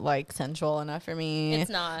not like sensual enough for me. It's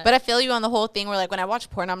not. But I feel you on the whole thing where like when I watch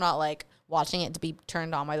porn, I'm not like watching it to be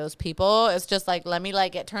turned on by those people. It's just like, let me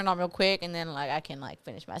like get turned on real quick, and then like I can like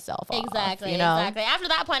finish myself off. Exactly. You know? Exactly. After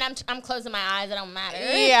that point, I'm closing my eyes. It don't matter.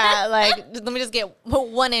 Yeah, like let me just get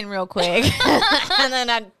one in real quick, and then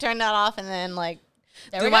I turn that off, and then like.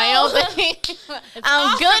 Do my own thing.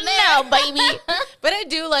 I'm good now, baby. But I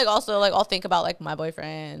do like also like I'll think about like my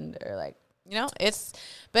boyfriend or like you know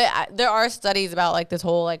there are studies about like this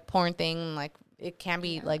whole like porn thing, like it can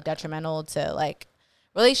be like detrimental to like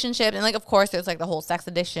relationships, and like of course there's like the whole sex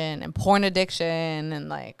addiction and porn addiction, and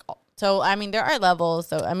like so I mean there are levels.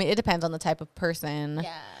 So I mean it depends on the type of person.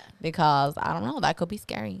 Yeah. Because I don't know, that could be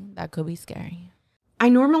scary. I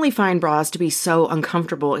normally find bras to be so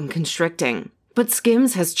uncomfortable and constricting. But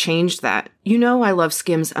Skims has changed that. You know I love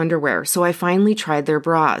Skims underwear, so I finally tried their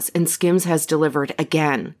bras, and Skims has delivered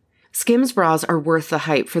again. Skims bras are worth the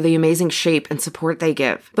hype for the amazing shape and support they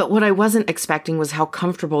give. But what I wasn't expecting was how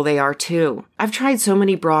comfortable they are too. I've tried so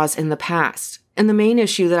many bras in the past, and the main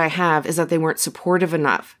issue that I have is that they weren't supportive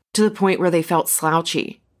enough, to the point where they felt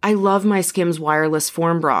slouchy. I love my Skims wireless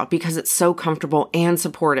form bra because it's so comfortable and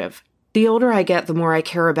supportive. The older I get, the more I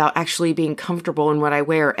care about actually being comfortable in what I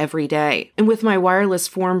wear every day. And with my wireless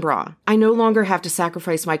form bra, I no longer have to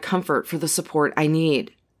sacrifice my comfort for the support I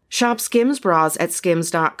need. Shop Skims bras at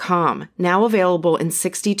skims.com, now available in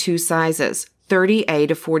 62 sizes, 30A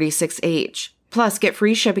to 46H. Plus, get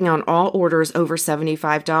free shipping on all orders over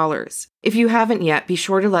 $75. If you haven't yet, be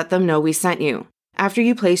sure to let them know we sent you. After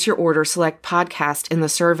you place your order, select podcast in the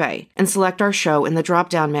survey and select our show in the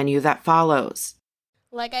drop-down menu that follows.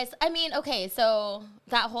 Like I mean, okay, so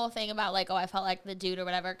that whole thing about like, oh, I felt like the dude or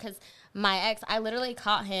whatever, because my ex, I literally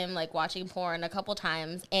caught him like watching porn a couple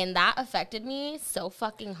times, and that affected me so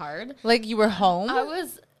fucking hard. Like you were home?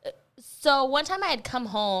 So one time I had come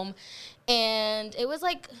home, and it was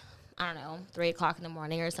like, I don't know, 3 o'clock in the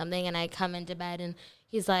morning or something, and I come into bed, and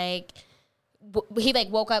he's like, he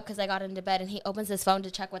like woke up because I got into bed, and he opens his phone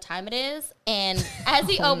to check what time it is, and as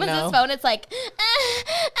he opens his phone, it's like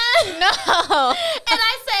no, and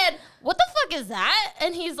I said, what the fuck is that?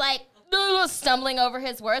 And he's like stumbling over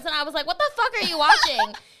his words, and I was like, what the fuck are you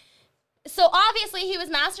watching? So obviously he was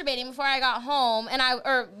masturbating before I got home, and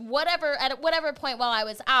at whatever point while I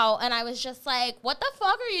was out, and I was just like, what the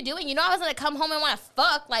fuck are you doing? You know I was gonna come home and want to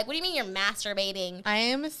fuck. Like, what do you mean you're masturbating? I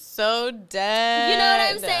am so dead. You know what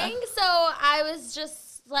I'm saying? So I was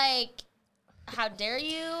just like, how dare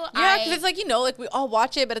you? Yeah, because it's like, you know, like we all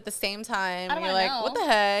watch it, but at the same time, you're like, what the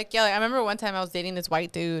heck? Yeah, like I remember one time I was dating this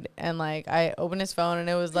white dude, and like I opened his phone, and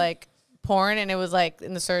it was like porn, and it was like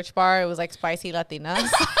in the search bar, it was like spicy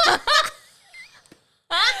Latinas.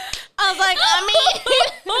 I was like,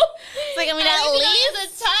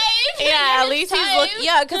 at least he's looking.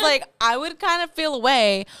 Yeah, because like I would kind of feel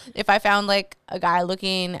away if I found like a guy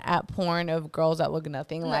looking at porn of girls that look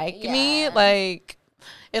nothing like me. Like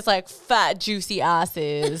it's like fat, juicy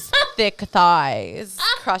asses, thick thighs,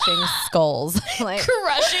 crushing skulls. Like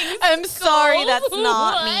crushing. I'm skulls? Sorry, that's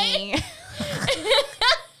not me.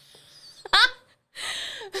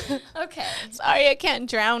 Okay. Sorry, I can't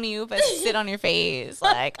drown you if I sit on your face.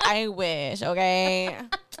 Like, I wish, okay?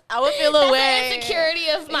 I would feel away. That's an insecurity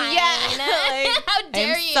of mine. Yeah. Like, how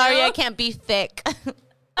dare you? Sorry, I can't be thick.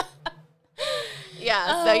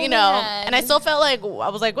 Yeah, so, you know. Man. And I still felt like, I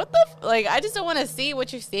was like, what the? Like, I just don't want to see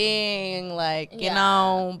what you're seeing. Like, you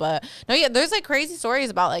know. But, no, yeah, there's, like, crazy stories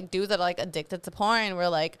about, like, dudes that are, like, addicted to porn where,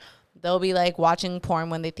 like, they'll be, like, watching porn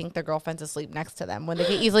when they think their girlfriend's asleep next to them. When they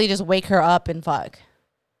can easily just wake her up and fuck.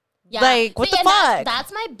 Yeah. Like, what the fuck?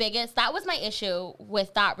 That was my issue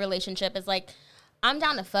with that relationship is like, I'm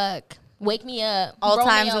down to fuck. Wake me up. All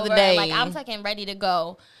times of the day. Like, I'm fucking ready to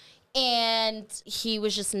go. And he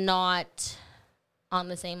was just not on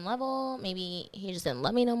the same level. Maybe he just didn't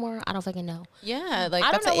love me no more. I don't fucking know. Yeah, like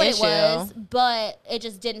I that's don't know an what issue. it was, but it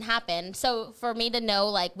just didn't happen. So for me to know,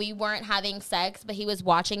 like, we weren't having sex, but he was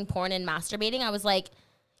watching porn and masturbating, I was like,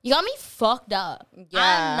 you got me fucked up.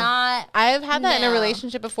 Yeah. I've had that in a No.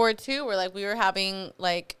 relationship before too, where like we were having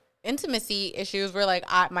like intimacy issues where like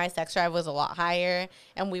my sex drive was a lot higher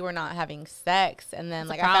and we were not having sex. And then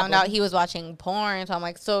That's like a I found out problem. he was watching porn. So I'm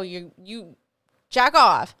like, so you jack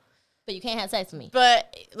off. But you can't have sex with me.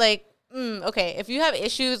 But like, okay, if you have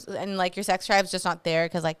issues and like your sex drive's just not there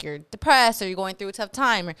because like you're depressed or you're going through a tough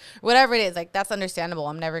time or whatever it is, like that's understandable.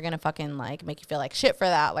 I'm never gonna fucking like make you feel like shit for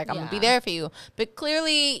that. Like I'm gonna be there for you. But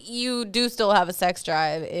clearly you do still have a sex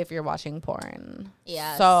drive if you're watching porn.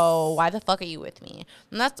 Yes. So why the fuck are you with me?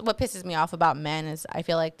 And that's what pisses me off about men is I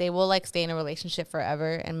feel like they will like stay in a relationship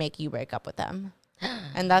forever and make you break up with them.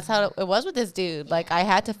 And that's how it was with this dude. Like I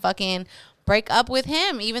had to fucking break up with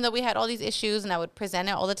him, even though we had all these issues and I would present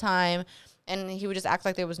it all the time and he would just act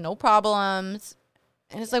like there was no problems.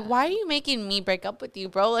 And it's like, why are you making me break up with you,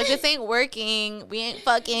 bro? Like, this ain't working. We ain't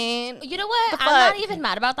fucking. You know what? I'm not even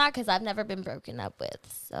mad about that because I've never been broken up with.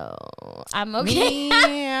 So I'm okay.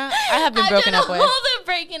 Yeah, I have been broken up with. The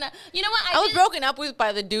breaking up. You know what? I was broken up with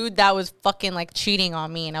by the dude that was fucking like cheating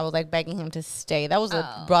on me and I was like begging him to stay. That was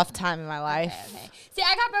a rough time in my life. Okay. See,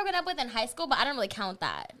 I got broken up with in high school, but I don't really count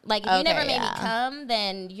that. Like, if you never made me come,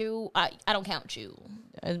 then I don't count you.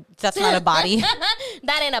 That's not a body.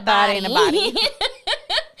 That ain't a body. That ain't a body.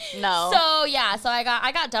 No. So yeah, so I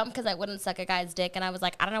got dumped because I wouldn't suck a guy's dick, and I was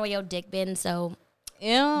like, I don't know where your dick been, so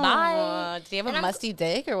ew. Bye. Do you have a musty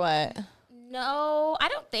dick or what? No, I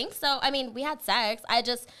don't think so. I mean, we had sex.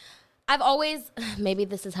 I've always, maybe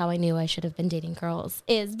this is how I knew I should have been dating girls,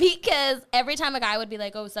 is because every time a guy would be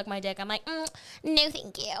like, oh, suck my dick, I'm like, no,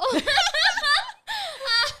 thank you.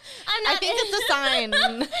 I think it's a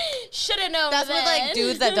sign. Should have known. That's with like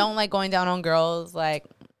dudes that don't like going down on girls. Like,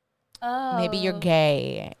 maybe you're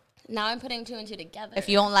gay. Now I'm putting two and two together. If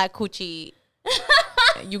you don't like coochie,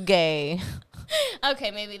 you gay.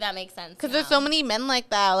 Okay, maybe that makes sense. Because there's so many men like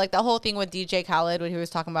that. Like the whole thing with DJ Khaled when he was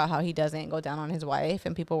talking about how he doesn't go down on his wife.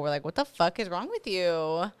 And people were like, what the fuck is wrong with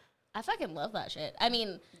you? I fucking love that shit. I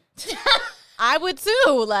mean, I would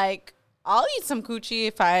too. Like, I'll eat some coochie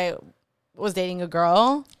if I was dating a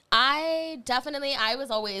girl. I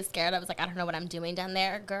was always scared. I was like, I don't know what I'm doing down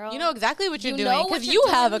there, girl. You know exactly what you're You doing know what because you're you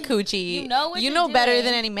doing. have a coochie. You know what you you're know better doing.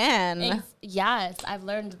 than any man. Yes, I've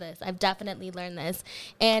learned this. I've definitely learned this.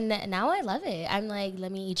 And now I love it. I'm like,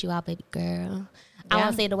 let me eat you out, baby girl. I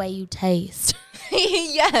want to say the way you taste.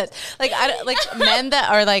 Yes. Like men that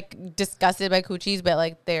are like disgusted by coochies, but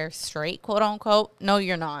like they're straight, quote unquote. No,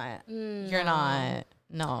 you're not. You're not.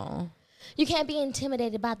 No. You can't be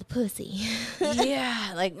intimidated by the pussy.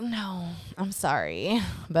 Yeah, like, no, I'm sorry,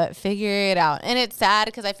 but figure it out. And it's sad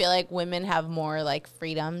because I feel like women have more like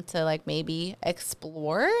freedom to like maybe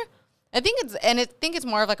explore. I think it's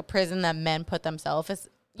more of like a prison that men put themselves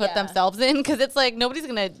in because it's like nobody's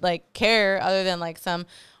gonna like care other than like some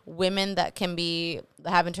women that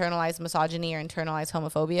have internalized misogyny or internalized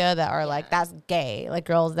homophobia that are like, that's gay. Like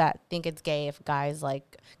girls that think it's gay if guys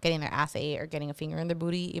like getting their ass ate or getting a finger in their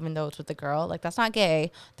booty, even though it's with the girl. Like that's not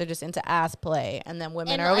gay. They're just into ass play. And then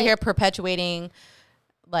women are over here perpetuating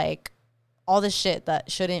like all this shit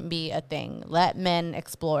that shouldn't be a thing. Let men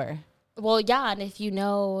explore. Well, yeah, and if you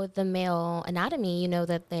know the male anatomy, you know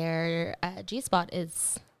that their G-spot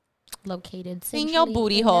is located in your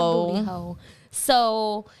booty hole.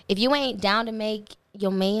 So if you ain't down to make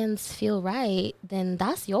your mans feel right, then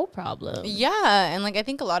that's your problem. Yeah, and like I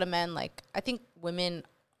think a lot of men, like I think women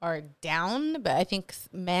are down, but I think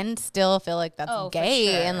men still feel like that's gay,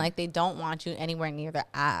 for sure. and like they don't want you anywhere near their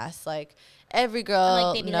ass. Like every girl I'm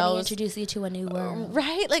like, baby, let me knows, introduce you to a new world.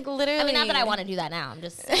 right? Like literally. I mean, not that I want to do that now. I'm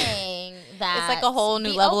just saying that it's like a whole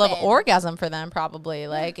new level of orgasm for them, probably.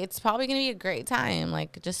 Like it's probably gonna be a great time.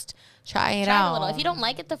 Like just try it out a little. If you don't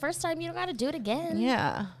like it the first time, you don't got to do it again.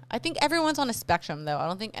 Yeah, I think everyone's on a spectrum, though. I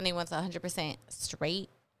don't think anyone's 100% straight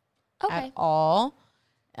at all.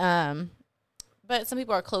 But some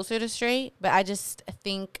people are closer to straight. But I just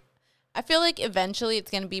think, I feel like eventually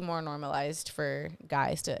it's going to be more normalized for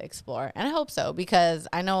guys to explore. And I hope so, because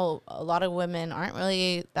I know a lot of women aren't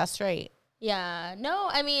really that straight. Yeah. No,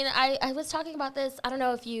 I mean, I was talking about this. I don't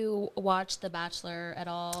know if you watched The Bachelor at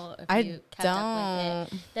all. If you kept up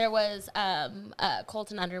with it. There was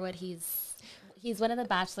Colton Underwood. He's one of the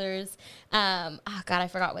Bachelors. Oh, God, I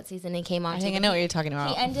forgot what season he came on. I think I know what you're talking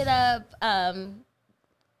about. He ended up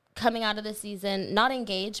coming out of the season, not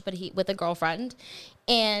engaged, but with a girlfriend.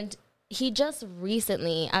 And he just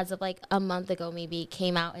recently, as of like a month ago maybe,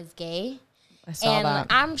 came out as gay. I saw that.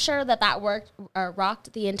 I'm sure that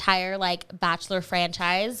rocked the entire like Bachelor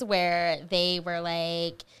franchise, where they were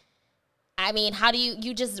like, I mean, how do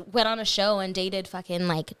you just went on a show and dated fucking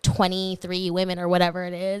like 23 women or whatever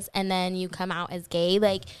it is, and then you come out as gay,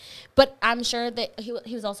 like, but I'm sure that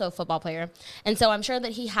he was also a football player, and so I'm sure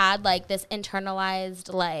that he had like this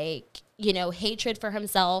internalized like, you know, hatred for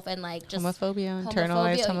himself and like just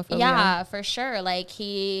internalized homophobia. Yeah, for sure. Like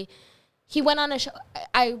he went on a show.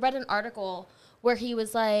 I read an article where he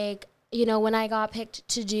was like, you know, when I got picked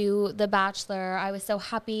to do The Bachelor, I was so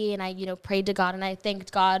happy, and I, you know, prayed to God and I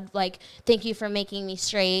thanked God, like, thank you for making me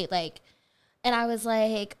straight. Like, and I was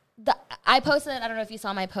like, I posted, I don't know if you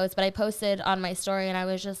saw my post, but I posted on my story, and I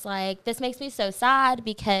was just like, this makes me so sad,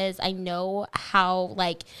 because I know how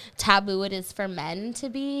like taboo it is for men to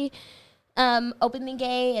be openly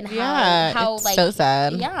gay, and how it's like so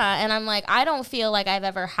sad. Yeah, and I'm like, I don't feel like I've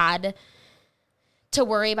ever had to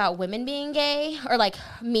worry about women being gay, or like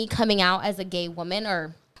me coming out as a gay woman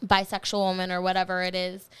or bisexual woman or whatever it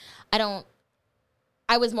is.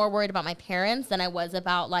 I was more worried about my parents than I was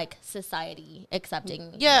about like society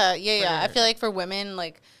accepting. Yeah. I feel like for women,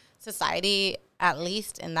 like society, at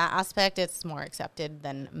least in that aspect, it's more accepted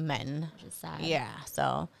than men. Which is sad. Yeah.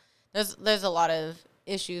 So there's a lot of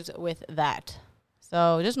issues with that.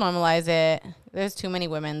 So just normalize it. There's too many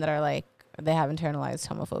women that are like, they have internalized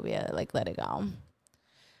homophobia. Like, let it go.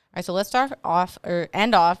 All right, so let's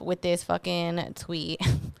end off with this fucking tweet.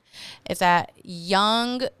 It's at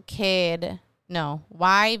YVVNGKD.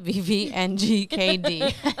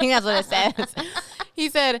 I think that's what it says. He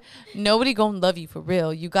said, nobody gonna love you for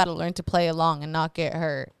real. You gotta learn to play along and not get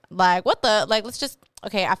hurt. Like, what the? Like, let's just,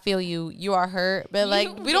 okay, I feel you. You are hurt. But, like,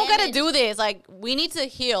 we don't gotta do this. Like, we need to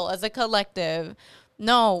heal as a collective.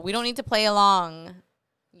 No, we don't need to play along.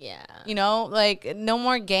 Yeah. You know, like, no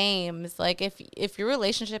more games. Like, if your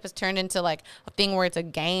relationship is turned into, like, a thing where it's a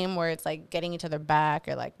game, where it's, like, getting each other back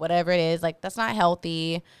or, like, whatever it is, like, that's not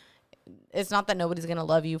healthy. It's not that nobody's going to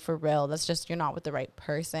love you for real. That's just you're not with the right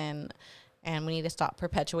person. And we need to stop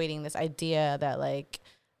perpetuating this idea that, like,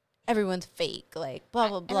 everyone's fake, like, blah,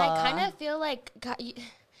 blah, blah. And I kind of feel like, God,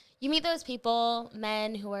 you meet those people,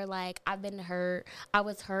 men who are like, I've been hurt. I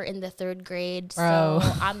was hurt in the 3rd grade, so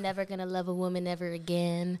I'm never going to love a woman ever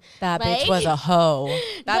again. That like, bitch was a hoe.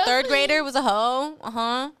 That 3rd grader was a hoe.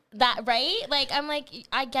 Uh-huh. That, right? Like, I'm like,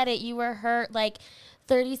 I get it. You were hurt, like,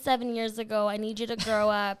 37 years ago. I need you to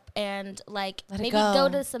grow up and, like, maybe go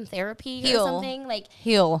to some therapy or something. Like,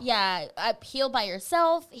 heal. Yeah. Heal by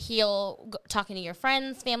yourself. Heal talking to your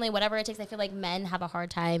friends, family, whatever it takes. I feel like men have a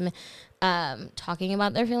hard time talking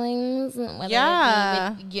about their feelings, whether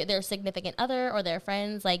it be with their significant other or their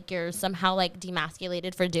friends. Like, you're somehow like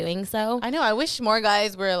demasculated for doing so. I know. I wish more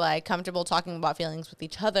guys were like comfortable talking about feelings with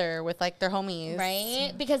each other, with like their homies,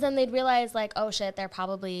 right? Because then they'd realize like, oh shit, they're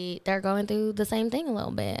going through the same thing a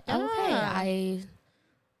little bit. Yeah. Okay,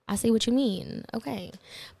 I see what you mean. Okay,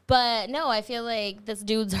 but no, I feel like this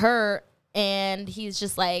dude's hurt and he's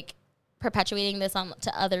just like perpetuating this on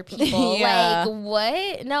to other people. Yeah. Like,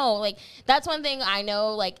 what? No, like, that's one thing I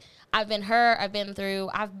know. Like, I've been hurt, I've been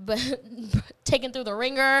taken through the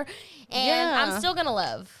ringer, and I'm still gonna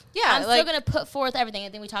love. Yeah, I'm still gonna put forth everything. I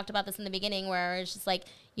think we talked about this in the beginning, where it's just like,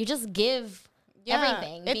 you just give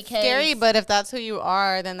everything. It's because scary, but if that's who you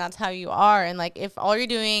are, then that's how you are. And like, if all you're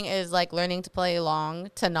doing is like learning to play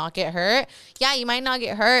along to not get hurt, yeah, you might not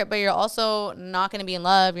get hurt, but you're also not gonna be in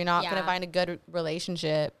love. You're not gonna find a good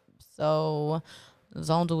relationship. So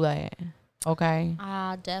don't do that. Okay.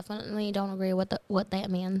 I definitely don't agree with what that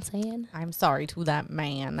man said. I'm sorry to that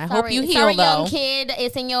man. I hope you heal, sorry, though. Young kid.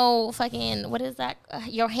 It's in your fucking, what is that?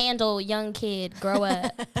 Your handle, young kid. Grow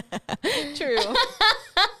up. True.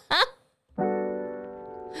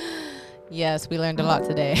 Yes, we learned a lot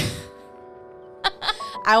today.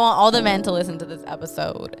 I want all the men to listen to this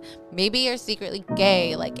episode. Maybe you're secretly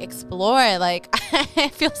gay. Like, explore it. Like, I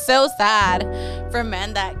feel so sad for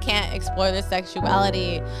men that can't explore their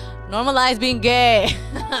sexuality. Normalize being gay.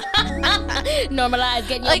 Normalize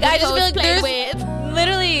getting your booty hole played with.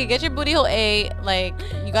 Literally, get your booty hole ate. Like,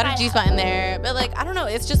 you got a G-spot in there. But, like, I don't know.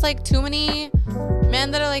 It's just, like, too many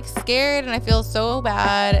men that are, like, scared. And I feel so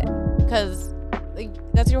bad because, like,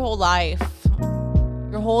 that's your whole life.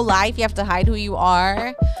 Your whole life, you have to hide who you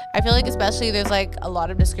are. I feel like especially there's like a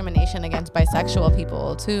lot of discrimination against bisexual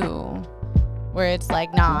people too, where it's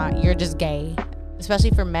like, nah, you're just gay, especially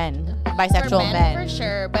for men. bisexual for men. For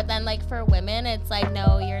sure. But then, like, for women, it's like,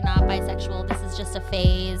 no, you're not bisexual. This is just a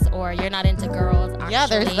phase. Or you're not into girls. Actually. Yeah,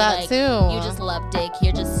 there's that like, too. You just love dick.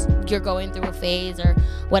 You're going through a phase or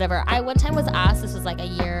whatever. I one time was asked, this was like a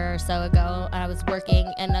year or so ago, and I was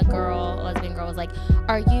working, and a lesbian girl was like,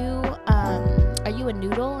 are you a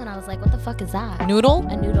noodle? And I was like, what the fuck is that? Noodle?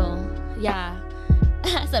 A noodle. Yeah.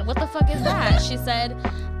 I said, what the fuck is that? She said,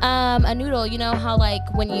 a noodle, you know how like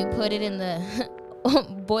when you put it in the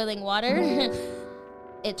boiling water,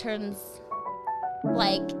 it turns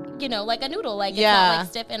like, you know, like a noodle, like it's not like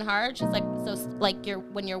stiff and hard. She's like, so like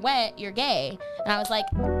when you're wet, you're gay. And I was like,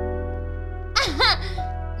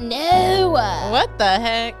 no. What the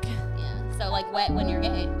heck? Yeah. So like wet when you're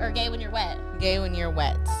gay, or gay when you're wet. Gay when you're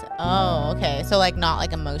wet. Oh, okay. So like not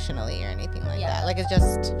like emotionally or anything like that. Like it's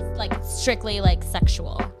just like strictly like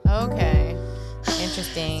sexual. Okay.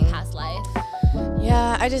 Interesting. Past life.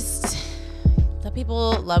 Yeah, I just let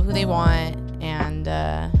people love who they want and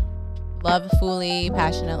love fully,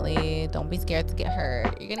 passionately. Don't be scared to get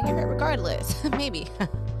hurt. You're gonna get hurt regardless. Maybe.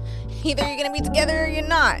 Either you're gonna be together or you're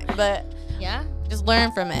not. But yeah, just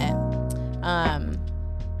learn from it.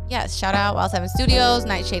 Yes, shout out Wild 7 Studios,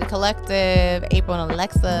 Nightshade Collective, April and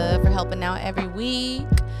Alexa for helping out every week.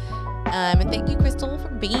 And thank you, Crystal, for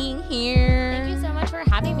being here. Thank you so much for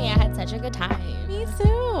having me. I had such a good time. Me too.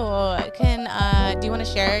 Do you want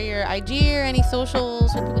to share your IG or any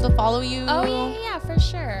socials for people to follow you? Oh, yeah, for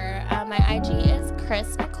sure. My IG is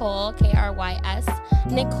Chris Nicole, Krys,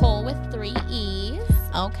 Nicole with 3 E's.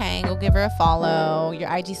 Okay, go give her a follow.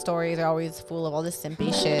 Your IG stories are always full of all this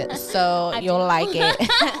simpy shit, so you'll like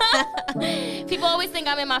it. People always think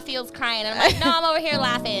I'm in my fields crying. And I'm like, no, I'm over here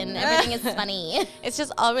laughing. Everything is funny. It's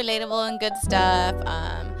just all relatable and good stuff.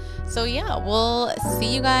 So yeah, we'll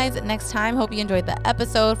see you guys next time. Hope you enjoyed the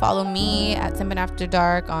episode. Follow me at Simpin' After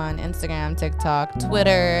Dark on Instagram, TikTok,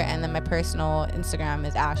 Twitter, and then my personal Instagram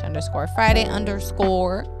is Ash_Friday_.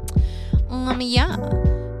 Yeah,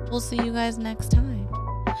 we'll see you guys next time.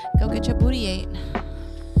 Go get your booty ate.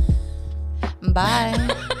 Bye.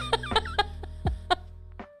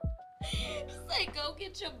 It's like, go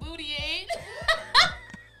get your booty ate.